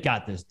 they've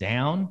got this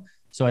down.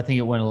 So I think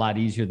it went a lot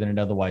easier than it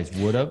otherwise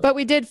would have. But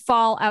we did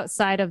fall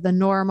outside of the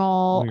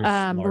normal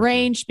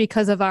range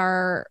because of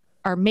our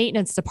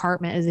maintenance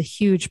department is a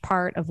huge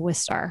part of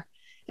Wistar.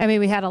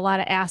 We had a lot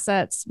of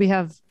assets. We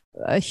have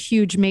a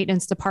huge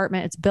maintenance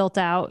department. It's built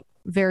out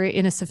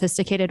in a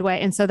sophisticated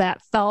way. And so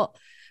that fell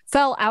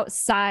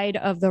outside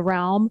of the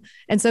realm.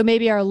 And so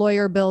maybe our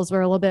lawyer bills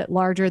were a little bit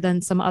larger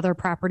than some other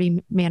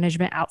property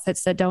management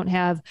outfits that don't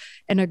have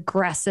an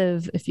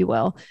aggressive, if you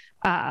will,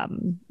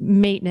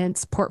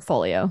 maintenance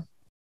portfolio.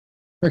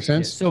 Makes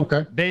sense. Yeah, so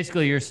okay.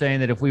 Basically you're saying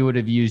that if we would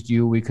have used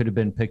you, we could have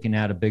been picking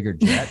out a bigger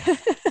jet.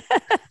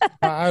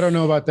 I don't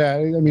know about that.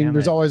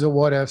 There's always a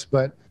what ifs,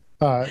 but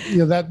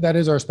that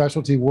is our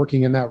specialty,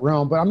 working in that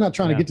realm. But I'm not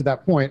trying to get to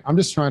that point. I'm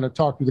just trying to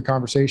talk through the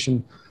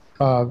conversation,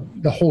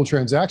 the whole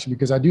transaction,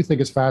 because I do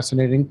think it's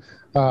fascinating.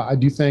 I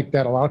do think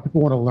that a lot of people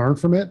want to learn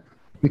from it,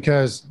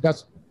 because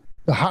that's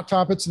the hot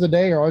topics of the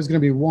day are always going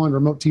to be, one,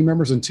 remote team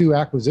members, and two,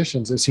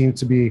 acquisitions. It seems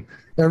to be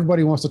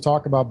everybody wants to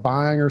talk about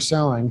buying or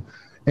selling,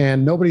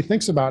 and nobody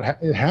thinks about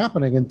it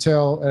happening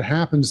until it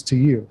happens to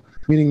you.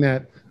 Meaning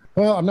that,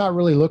 well, I'm not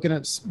really looking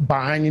at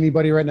buying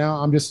anybody right now.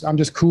 I'm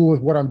just cool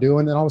with what I'm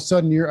doing. And all of a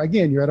sudden you're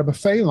at a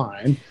buffet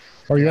line,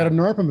 or you're at a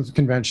NARPM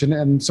convention,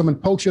 and someone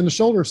pokes you in the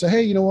shoulder and say,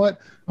 hey, you know what?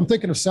 I'm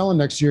thinking of selling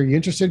next year. You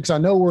interested? Because I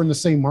know we're in the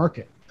same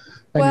market.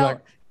 And you're like,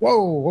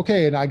 whoa,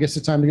 okay. And I guess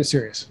it's time to get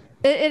serious.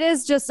 It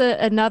is just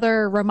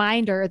another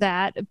reminder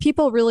that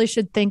people really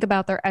should think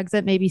about their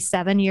exit maybe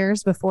 7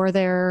 years before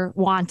they're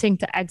wanting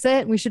to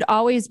exit. We should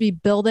always be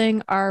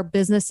building our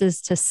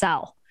businesses to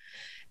sell.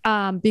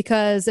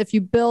 Because if you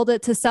build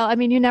it to sell,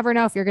 you never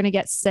know if you're going to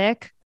get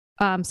sick.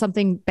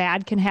 Something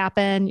bad can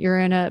happen. You're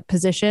in a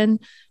position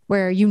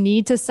where you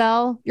need to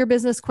sell your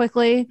business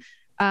quickly.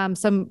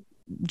 Some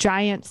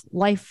giant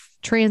life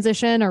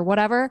transition or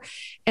whatever.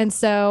 And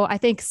so I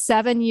think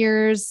 7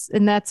 years,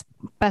 and that's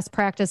best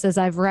practice as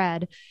I've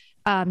read,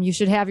 you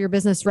should have your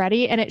business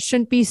ready, and it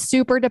shouldn't be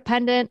super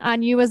dependent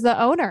on you as the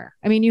owner.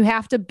 You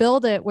have to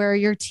build it where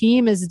your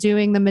team is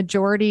doing the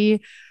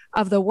majority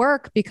of the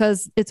work,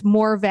 because it's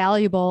more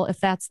valuable if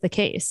that's the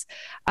case.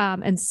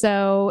 And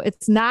so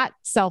it's not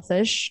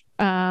selfish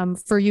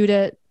for you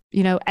to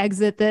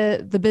exit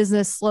the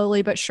business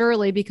slowly but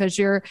surely, because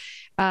you're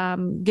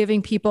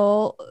giving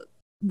people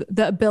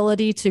the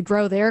ability to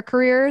grow their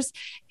careers,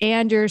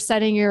 and you're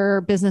setting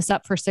your business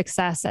up for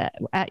success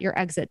at your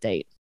exit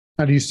date.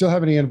 Now, do you still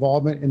have any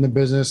involvement in the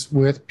business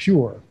with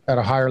Pure at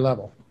a higher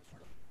level?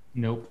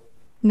 Nope.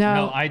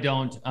 No, I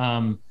don't.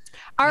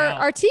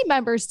 Our team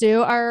members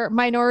do. Our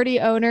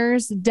minority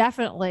owners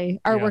definitely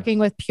are working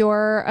with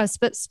Pure,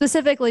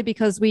 specifically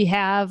because we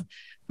have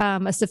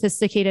a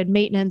sophisticated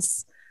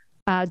maintenance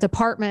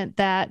department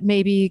that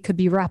maybe could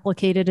be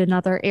replicated in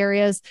other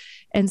areas.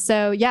 And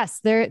so, yes,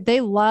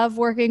 they love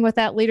working with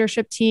that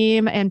leadership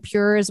team, and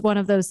Pure is one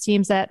of those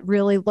teams that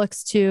really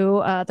looks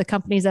to the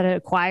companies that it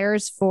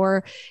acquires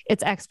for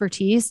its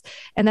expertise,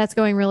 and that's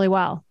going really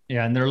well.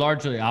 Yeah, and they're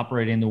largely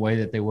operating the way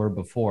that they were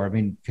before.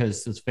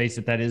 Because let's face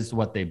it, that is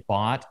what they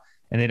bought,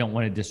 and they don't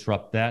want to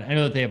disrupt that. I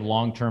know that they have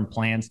long-term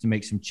plans to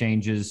make some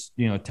changes,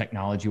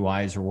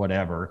 technology-wise or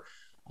whatever.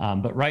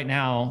 But right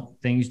now,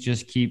 things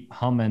just keep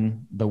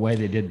humming the way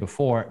they did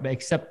before,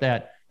 except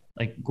that,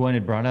 like Gwen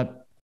had brought up,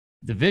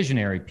 the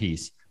visionary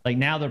piece. Like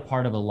now they're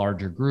part of a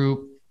larger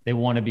group. They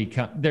want to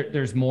become,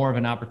 there's more of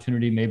an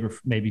opportunity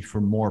maybe for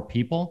more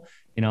people.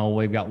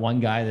 We've got one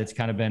guy that's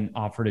kind of been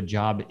offered a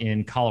job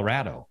in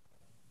Colorado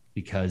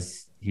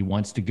because he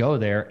wants to go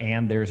there,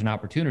 and there's an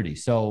opportunity.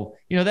 So,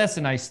 that's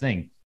a nice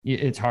thing.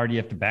 It's hard. You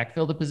have to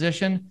backfill the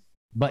position,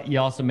 but you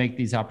also make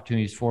these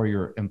opportunities for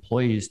your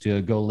employees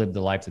to go live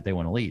the life that they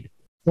want to lead.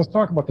 Let's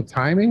talk about the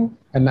timing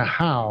and the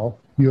how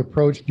you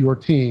approached your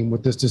team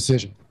with this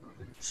decision.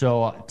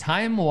 So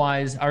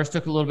time-wise, ours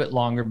took a little bit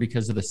longer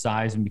because of the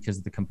size and because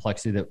of the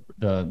complexity that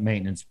the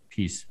maintenance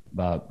piece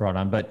brought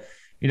on. But,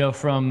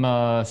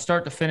 from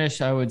start to finish,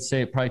 I would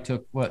say it probably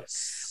took, Well,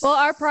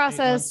 our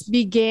process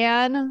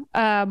began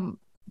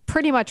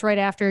pretty much right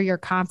after your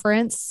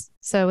conference.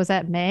 So was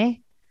that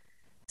May?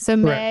 So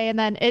May, right. And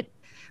then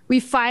we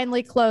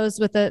finally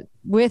closed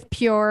with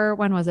Pure.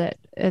 When was it?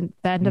 At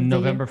the end of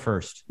November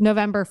 1st.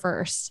 November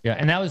 1st. Yeah.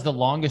 And that was the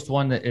longest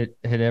one that it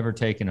had ever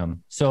taken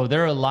them. So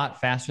they're a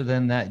lot faster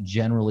than that,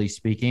 generally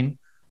speaking.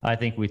 I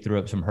think we threw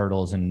up some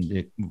hurdles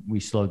and we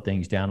slowed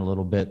things down a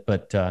little bit,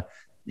 but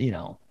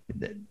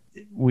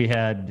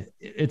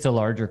it's a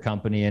larger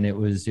company, and it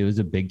was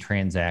a big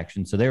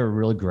transaction. So they were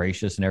really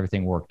gracious, and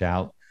everything worked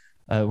out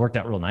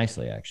real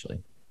nicely, actually.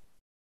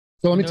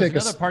 So let me take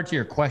another part to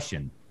your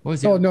question. What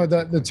was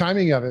the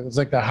timing of it. It's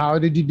like how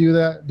did you do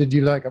that? Did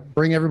you like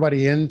bring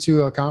everybody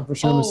into a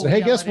conference room and say,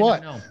 hey, guess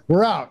what?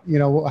 We're out.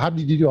 How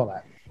did you do all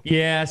that?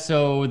 Yeah.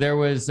 So there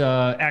was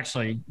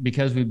actually,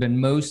 because we've been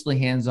mostly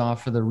hands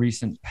off for the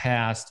recent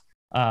past,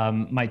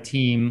 my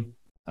team,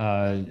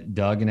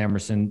 Doug and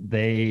Emerson,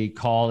 they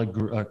called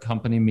a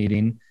company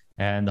meeting,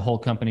 and the whole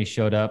company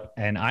showed up,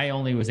 and I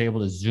only was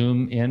able to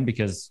Zoom in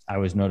because I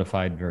was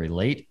notified very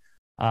late.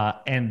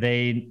 And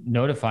they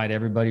notified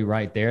everybody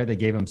right there. They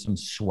gave them some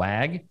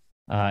swag,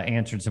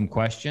 answered some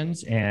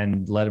questions,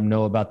 and let them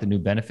know about the new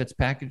benefits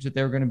package that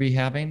they were going to be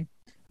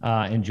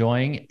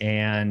enjoying.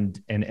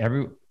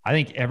 I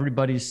think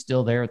everybody's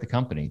still there at the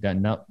company. Yeah,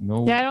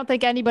 I don't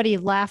think anybody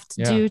left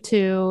due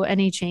to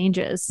any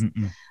changes.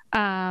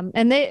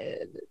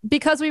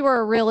 Because we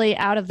were really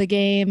out of the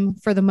game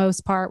for the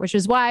most part, which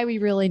is why we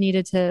really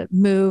needed to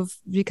move,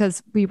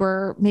 because we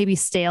were maybe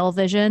stale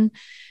vision.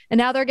 And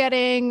now they're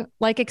getting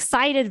like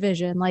excited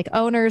vision, like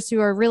owners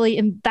who are really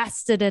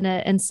invested in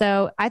it. And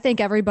so I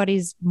think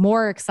everybody's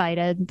more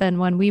excited than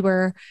when we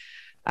were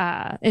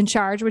in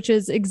charge, which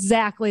is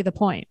exactly the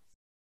point.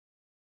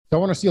 So I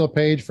want to steal a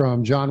page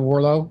from John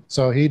Warlow.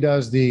 So he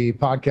does the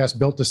podcast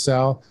Built to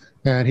Sell,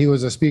 and he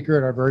was a speaker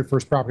at our very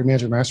first Property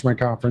Management Mastermind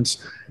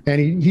Conference.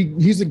 And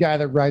he's the guy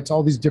that writes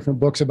all these different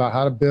books about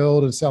how to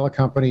build and sell a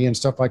company and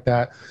stuff like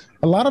that.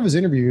 A lot of his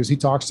interviews, he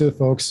talks to the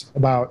folks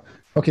about,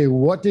 okay,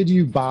 what did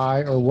you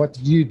buy or what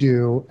did you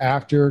do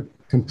after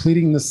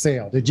completing the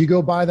sale? Did you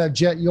go buy that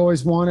jet you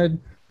always wanted,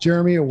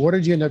 Jeremy, or what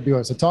did you end up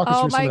doing? So talk us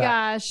through some of that. Oh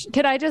my gosh.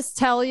 Can I just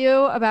tell you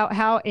about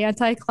how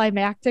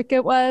anticlimactic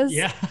it was?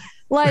 Yeah.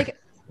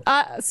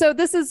 So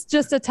this is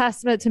just a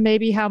testament to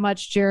maybe how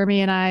much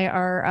Jeremy and I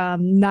are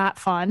not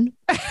fun.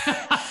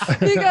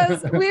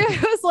 Because it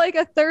was like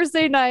a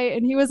Thursday night,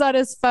 and he was on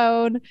his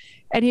phone,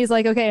 and he's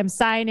like, okay, I'm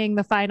signing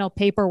the final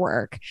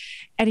paperwork.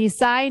 And he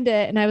signed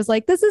it, and I was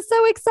like, this is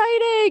so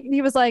exciting. And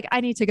he was like,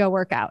 I need to go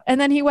work out. And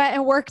then he went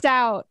and worked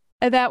out.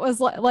 And that was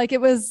like,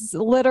 it was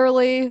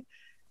literally,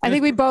 I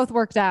think we both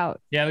worked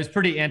out. Yeah, it was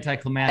pretty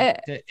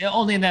anticlimactic.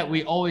 Only in that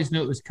we always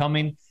knew it was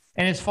coming.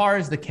 And as far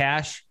as the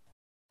cash,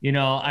 you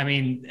don't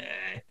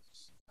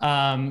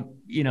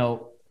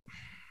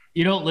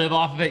live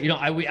off of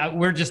it.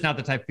 We're just not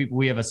the type of people.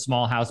 We have a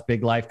small house,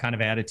 big life kind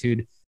of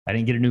attitude. I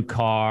didn't get a new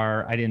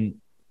car. I'm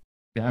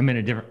in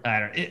a different,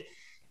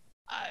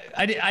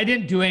 I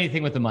didn't do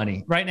anything with the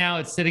money. Right now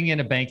it's sitting in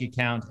a bank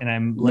account, and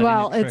I'm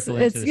letting it trickle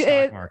into the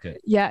stock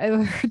market. Yeah.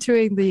 We're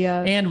doing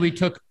and we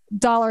took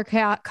dollar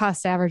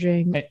cost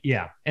averaging.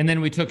 Yeah. And then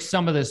we took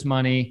some of this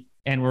money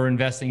and we're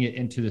investing it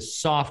into the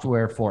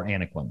software for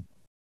Anaquim.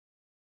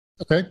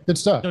 Okay, good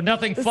stuff. So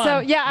nothing fun. So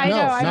yeah, I know.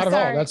 I'm not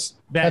sorry. At all.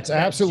 That's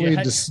absolutely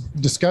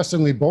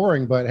disgustingly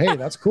boring. But hey,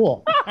 that's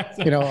cool.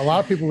 A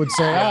lot of people would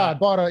say, I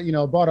bought a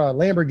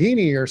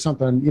Lamborghini or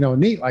something,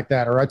 neat like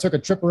that, or I took a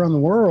trip around the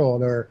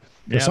world, or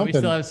something. We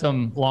still have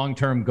some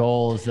long-term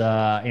goals.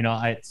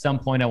 At some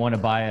point I want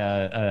to buy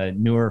a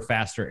newer,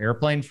 faster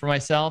airplane for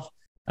myself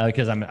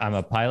because I'm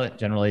a pilot,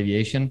 general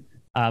aviation.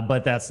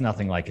 But that's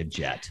nothing like a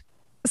jet.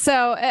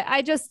 So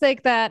I just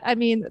think that,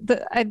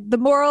 the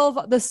moral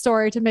of the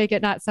story, to make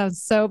it not sound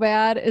so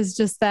bad, is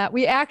just that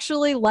we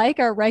actually like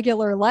our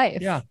regular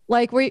life. Yeah.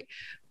 Like we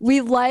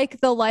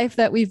like the life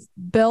that we've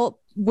built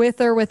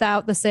with or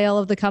without the sale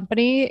of the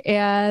company,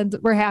 and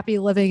we're happy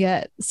living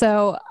it.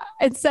 So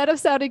instead of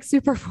sounding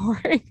super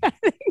boring, I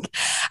think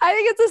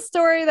it's a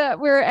story that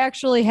we're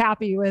actually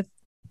happy with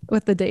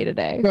the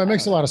day-to-day. No, it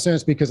makes a lot of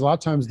sense, because a lot of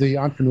times the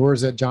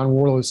entrepreneurs that John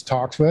Warlow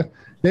talks with,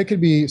 they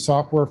could be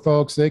software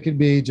folks. They could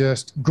be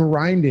just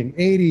grinding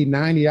 80,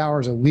 90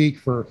 hours a week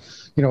for,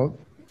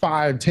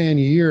 5, 10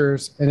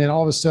 years. And then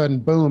all of a sudden,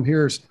 boom,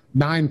 here's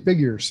 9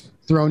 figures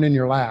thrown in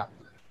your lap.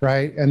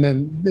 Right. And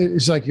then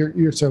it's like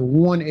it's a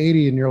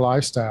 180 in your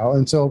lifestyle.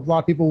 And so a lot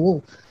of people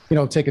will,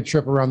 take a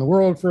trip around the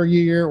world for a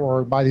year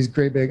or buy these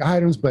great big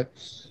items. But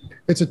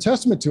it's a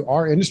testament to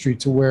our industry,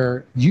 to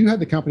where you had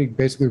the company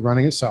basically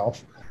running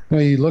itself.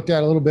 You looked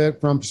at a little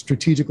bit from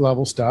strategic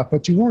level stuff,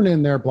 but you weren't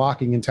in there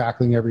blocking and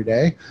tackling every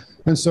day.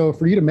 And so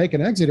for you to make an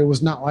exit, it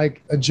was not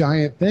like a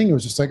giant thing. It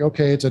was just like,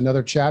 okay, it's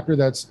another chapter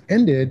that's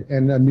ended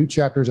and a new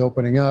chapter is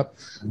opening up.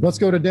 Let's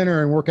go to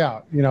dinner and work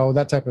out,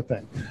 that type of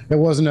thing. It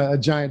wasn't a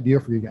giant deal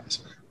for you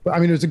guys.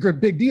 But it was a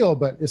good big deal,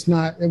 but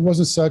it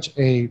wasn't such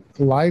a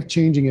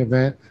life-changing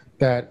event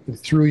that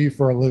threw you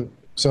for a loop.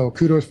 So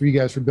kudos for you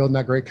guys for building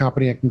that great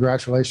company, and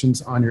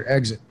congratulations on your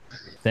exit.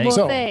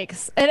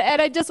 Thanks.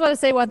 And I just want to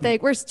say one thing.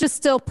 We're just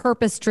still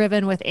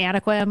purpose-driven with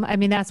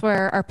Anaquim. That's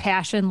where our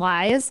passion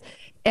lies.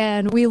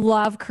 And we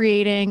love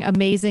creating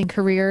amazing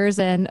careers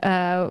and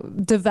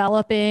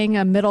developing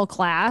a middle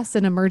class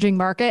and emerging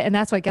market. And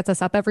that's what gets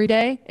us up every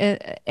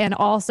day. And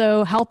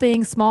also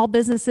helping small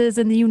businesses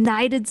in the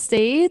United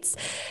States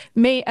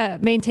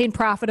maintain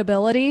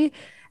profitability.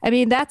 I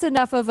mean, that's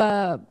enough of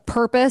a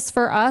purpose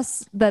for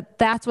us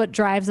that's what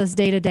drives us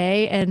day to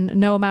day. And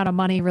no amount of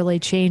money really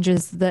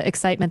changes the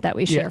excitement that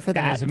we share for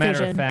that. As a matter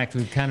vision. of fact,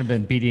 we've kind of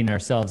been beating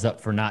ourselves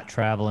up for not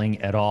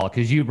traveling at all,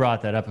 because you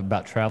brought that up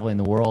about traveling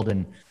the world.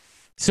 And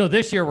so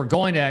this year we're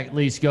going to at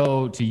least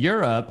go to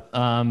Europe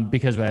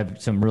because we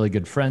have some really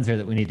good friends there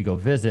that we need to go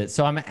visit.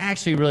 So I'm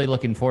actually really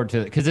looking forward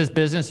to it, because as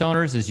business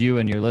owners, as you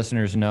and your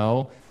listeners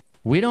know,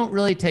 we don't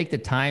really take the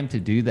time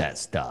to do that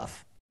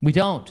stuff. We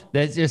don't.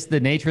 That's just the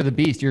nature of the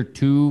beast. You're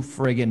too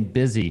friggin'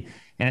 busy.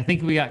 And I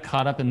think we got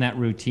caught up in that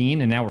routine,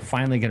 and now we're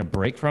finally going to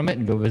break from it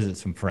and go visit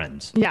some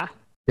friends. Yeah.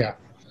 Yeah.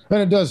 And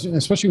it does,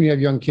 especially when you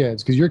have young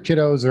kids, because your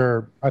kiddos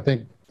are, I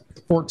think,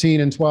 14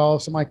 and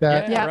 12, something like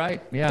that. Yeah,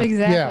 right. Yeah.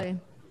 Exactly.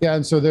 Yeah.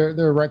 And so they're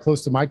right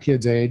close to my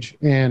kids' age.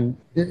 And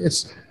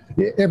it's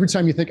every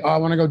time you think, oh, I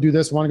want to go do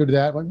this, I want to go do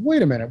that. Like,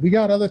 wait a minute. We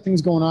got other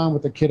things going on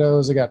with the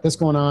kiddos. They got this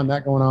going on,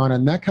 that going on.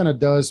 And that kind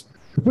of it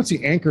puts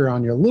the anchor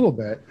on you a little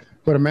bit.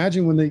 But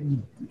imagine when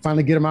you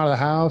finally get them out of the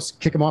house,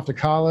 kick them off to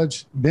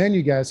college, then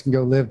you guys can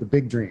go live the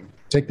big dream.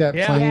 Take that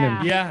plane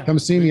and come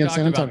see me in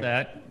San Antonio.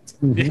 That.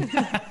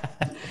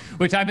 Mm-hmm.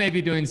 Which I may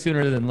be doing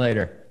sooner than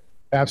later.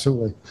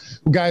 Absolutely.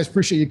 Well, guys,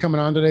 appreciate you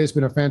coming on today. It's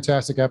been a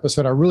fantastic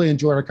episode. I really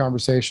enjoyed our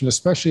conversation,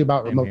 especially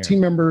about remote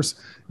team members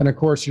and, of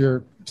course,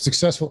 your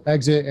successful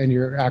exit and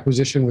your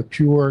acquisition with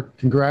Pure.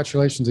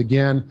 Congratulations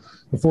again.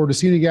 Look forward to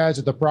seeing you guys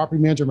at the Property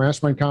Manager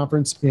Mastermind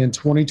Conference in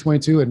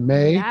 2022 in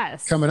May.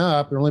 Yes. Coming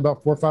up. They're only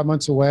about 4 or 5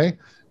 months away.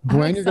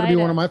 Gwen, you're going to be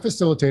one of my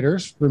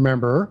facilitators,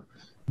 remember.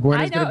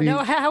 Gwen is going to be. No,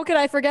 how could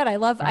I forget? I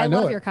love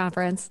your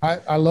conference.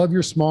 I love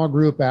your small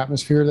group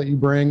atmosphere that you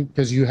bring,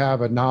 because you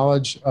have a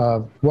knowledge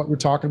of what we're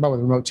talking about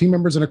with remote team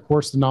members, and of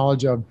course the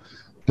knowledge of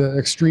the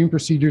extreme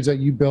procedures that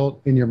you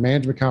built in your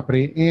management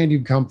company, and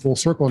you've come full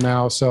circle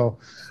now. So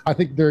I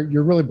think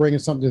you're really bringing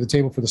something to the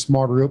table for the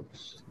small group.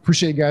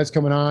 Appreciate you guys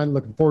coming on.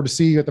 Looking forward to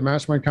seeing you at the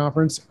Mastermind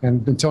Conference.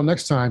 And until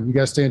next time, you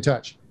guys stay in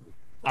touch.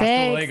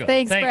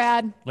 Thanks,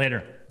 Brad.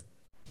 Later.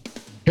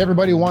 Hey,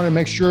 everybody, want to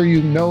make sure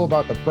you know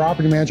about the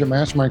Property Manager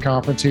Mastermind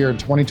Conference here in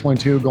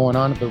 2022 going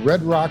on at the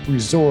Red Rock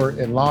Resort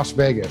in Las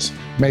Vegas,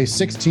 May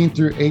 16th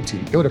through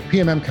 18th. Go to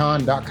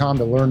pmmcon.com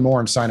to learn more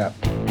and sign up.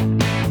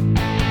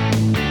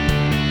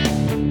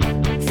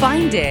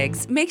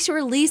 FindDigs makes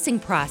your leasing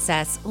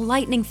process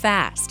lightning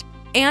fast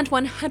and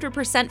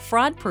 100%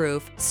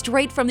 fraud-proof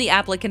straight from the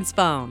applicant's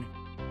phone.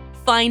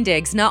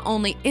 FindDigs not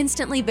only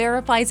instantly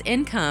verifies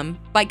income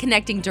by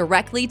connecting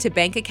directly to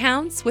bank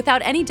accounts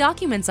without any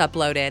documents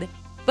uploaded,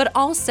 but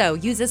also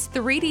uses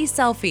 3D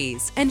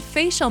selfies and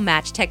facial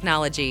match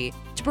technology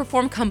to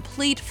perform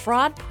complete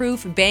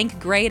fraud-proof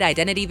bank-grade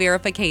identity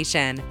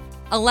verification,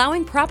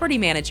 allowing property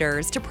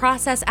managers to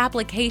process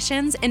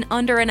applications in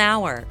under an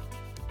hour.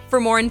 For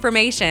more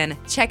information,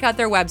 check out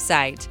their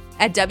website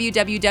at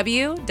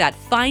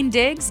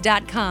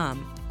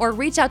www.finddigs.com or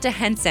reach out to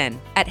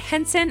Henson at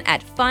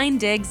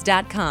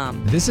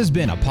henson@finddigs.com. This has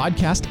been a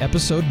podcast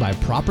episode by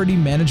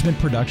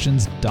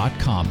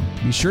PropertyManagementProductions.com.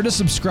 Be sure to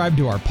subscribe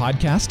to our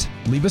podcast,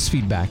 leave us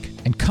feedback,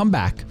 and come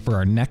back for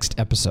our next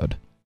episode.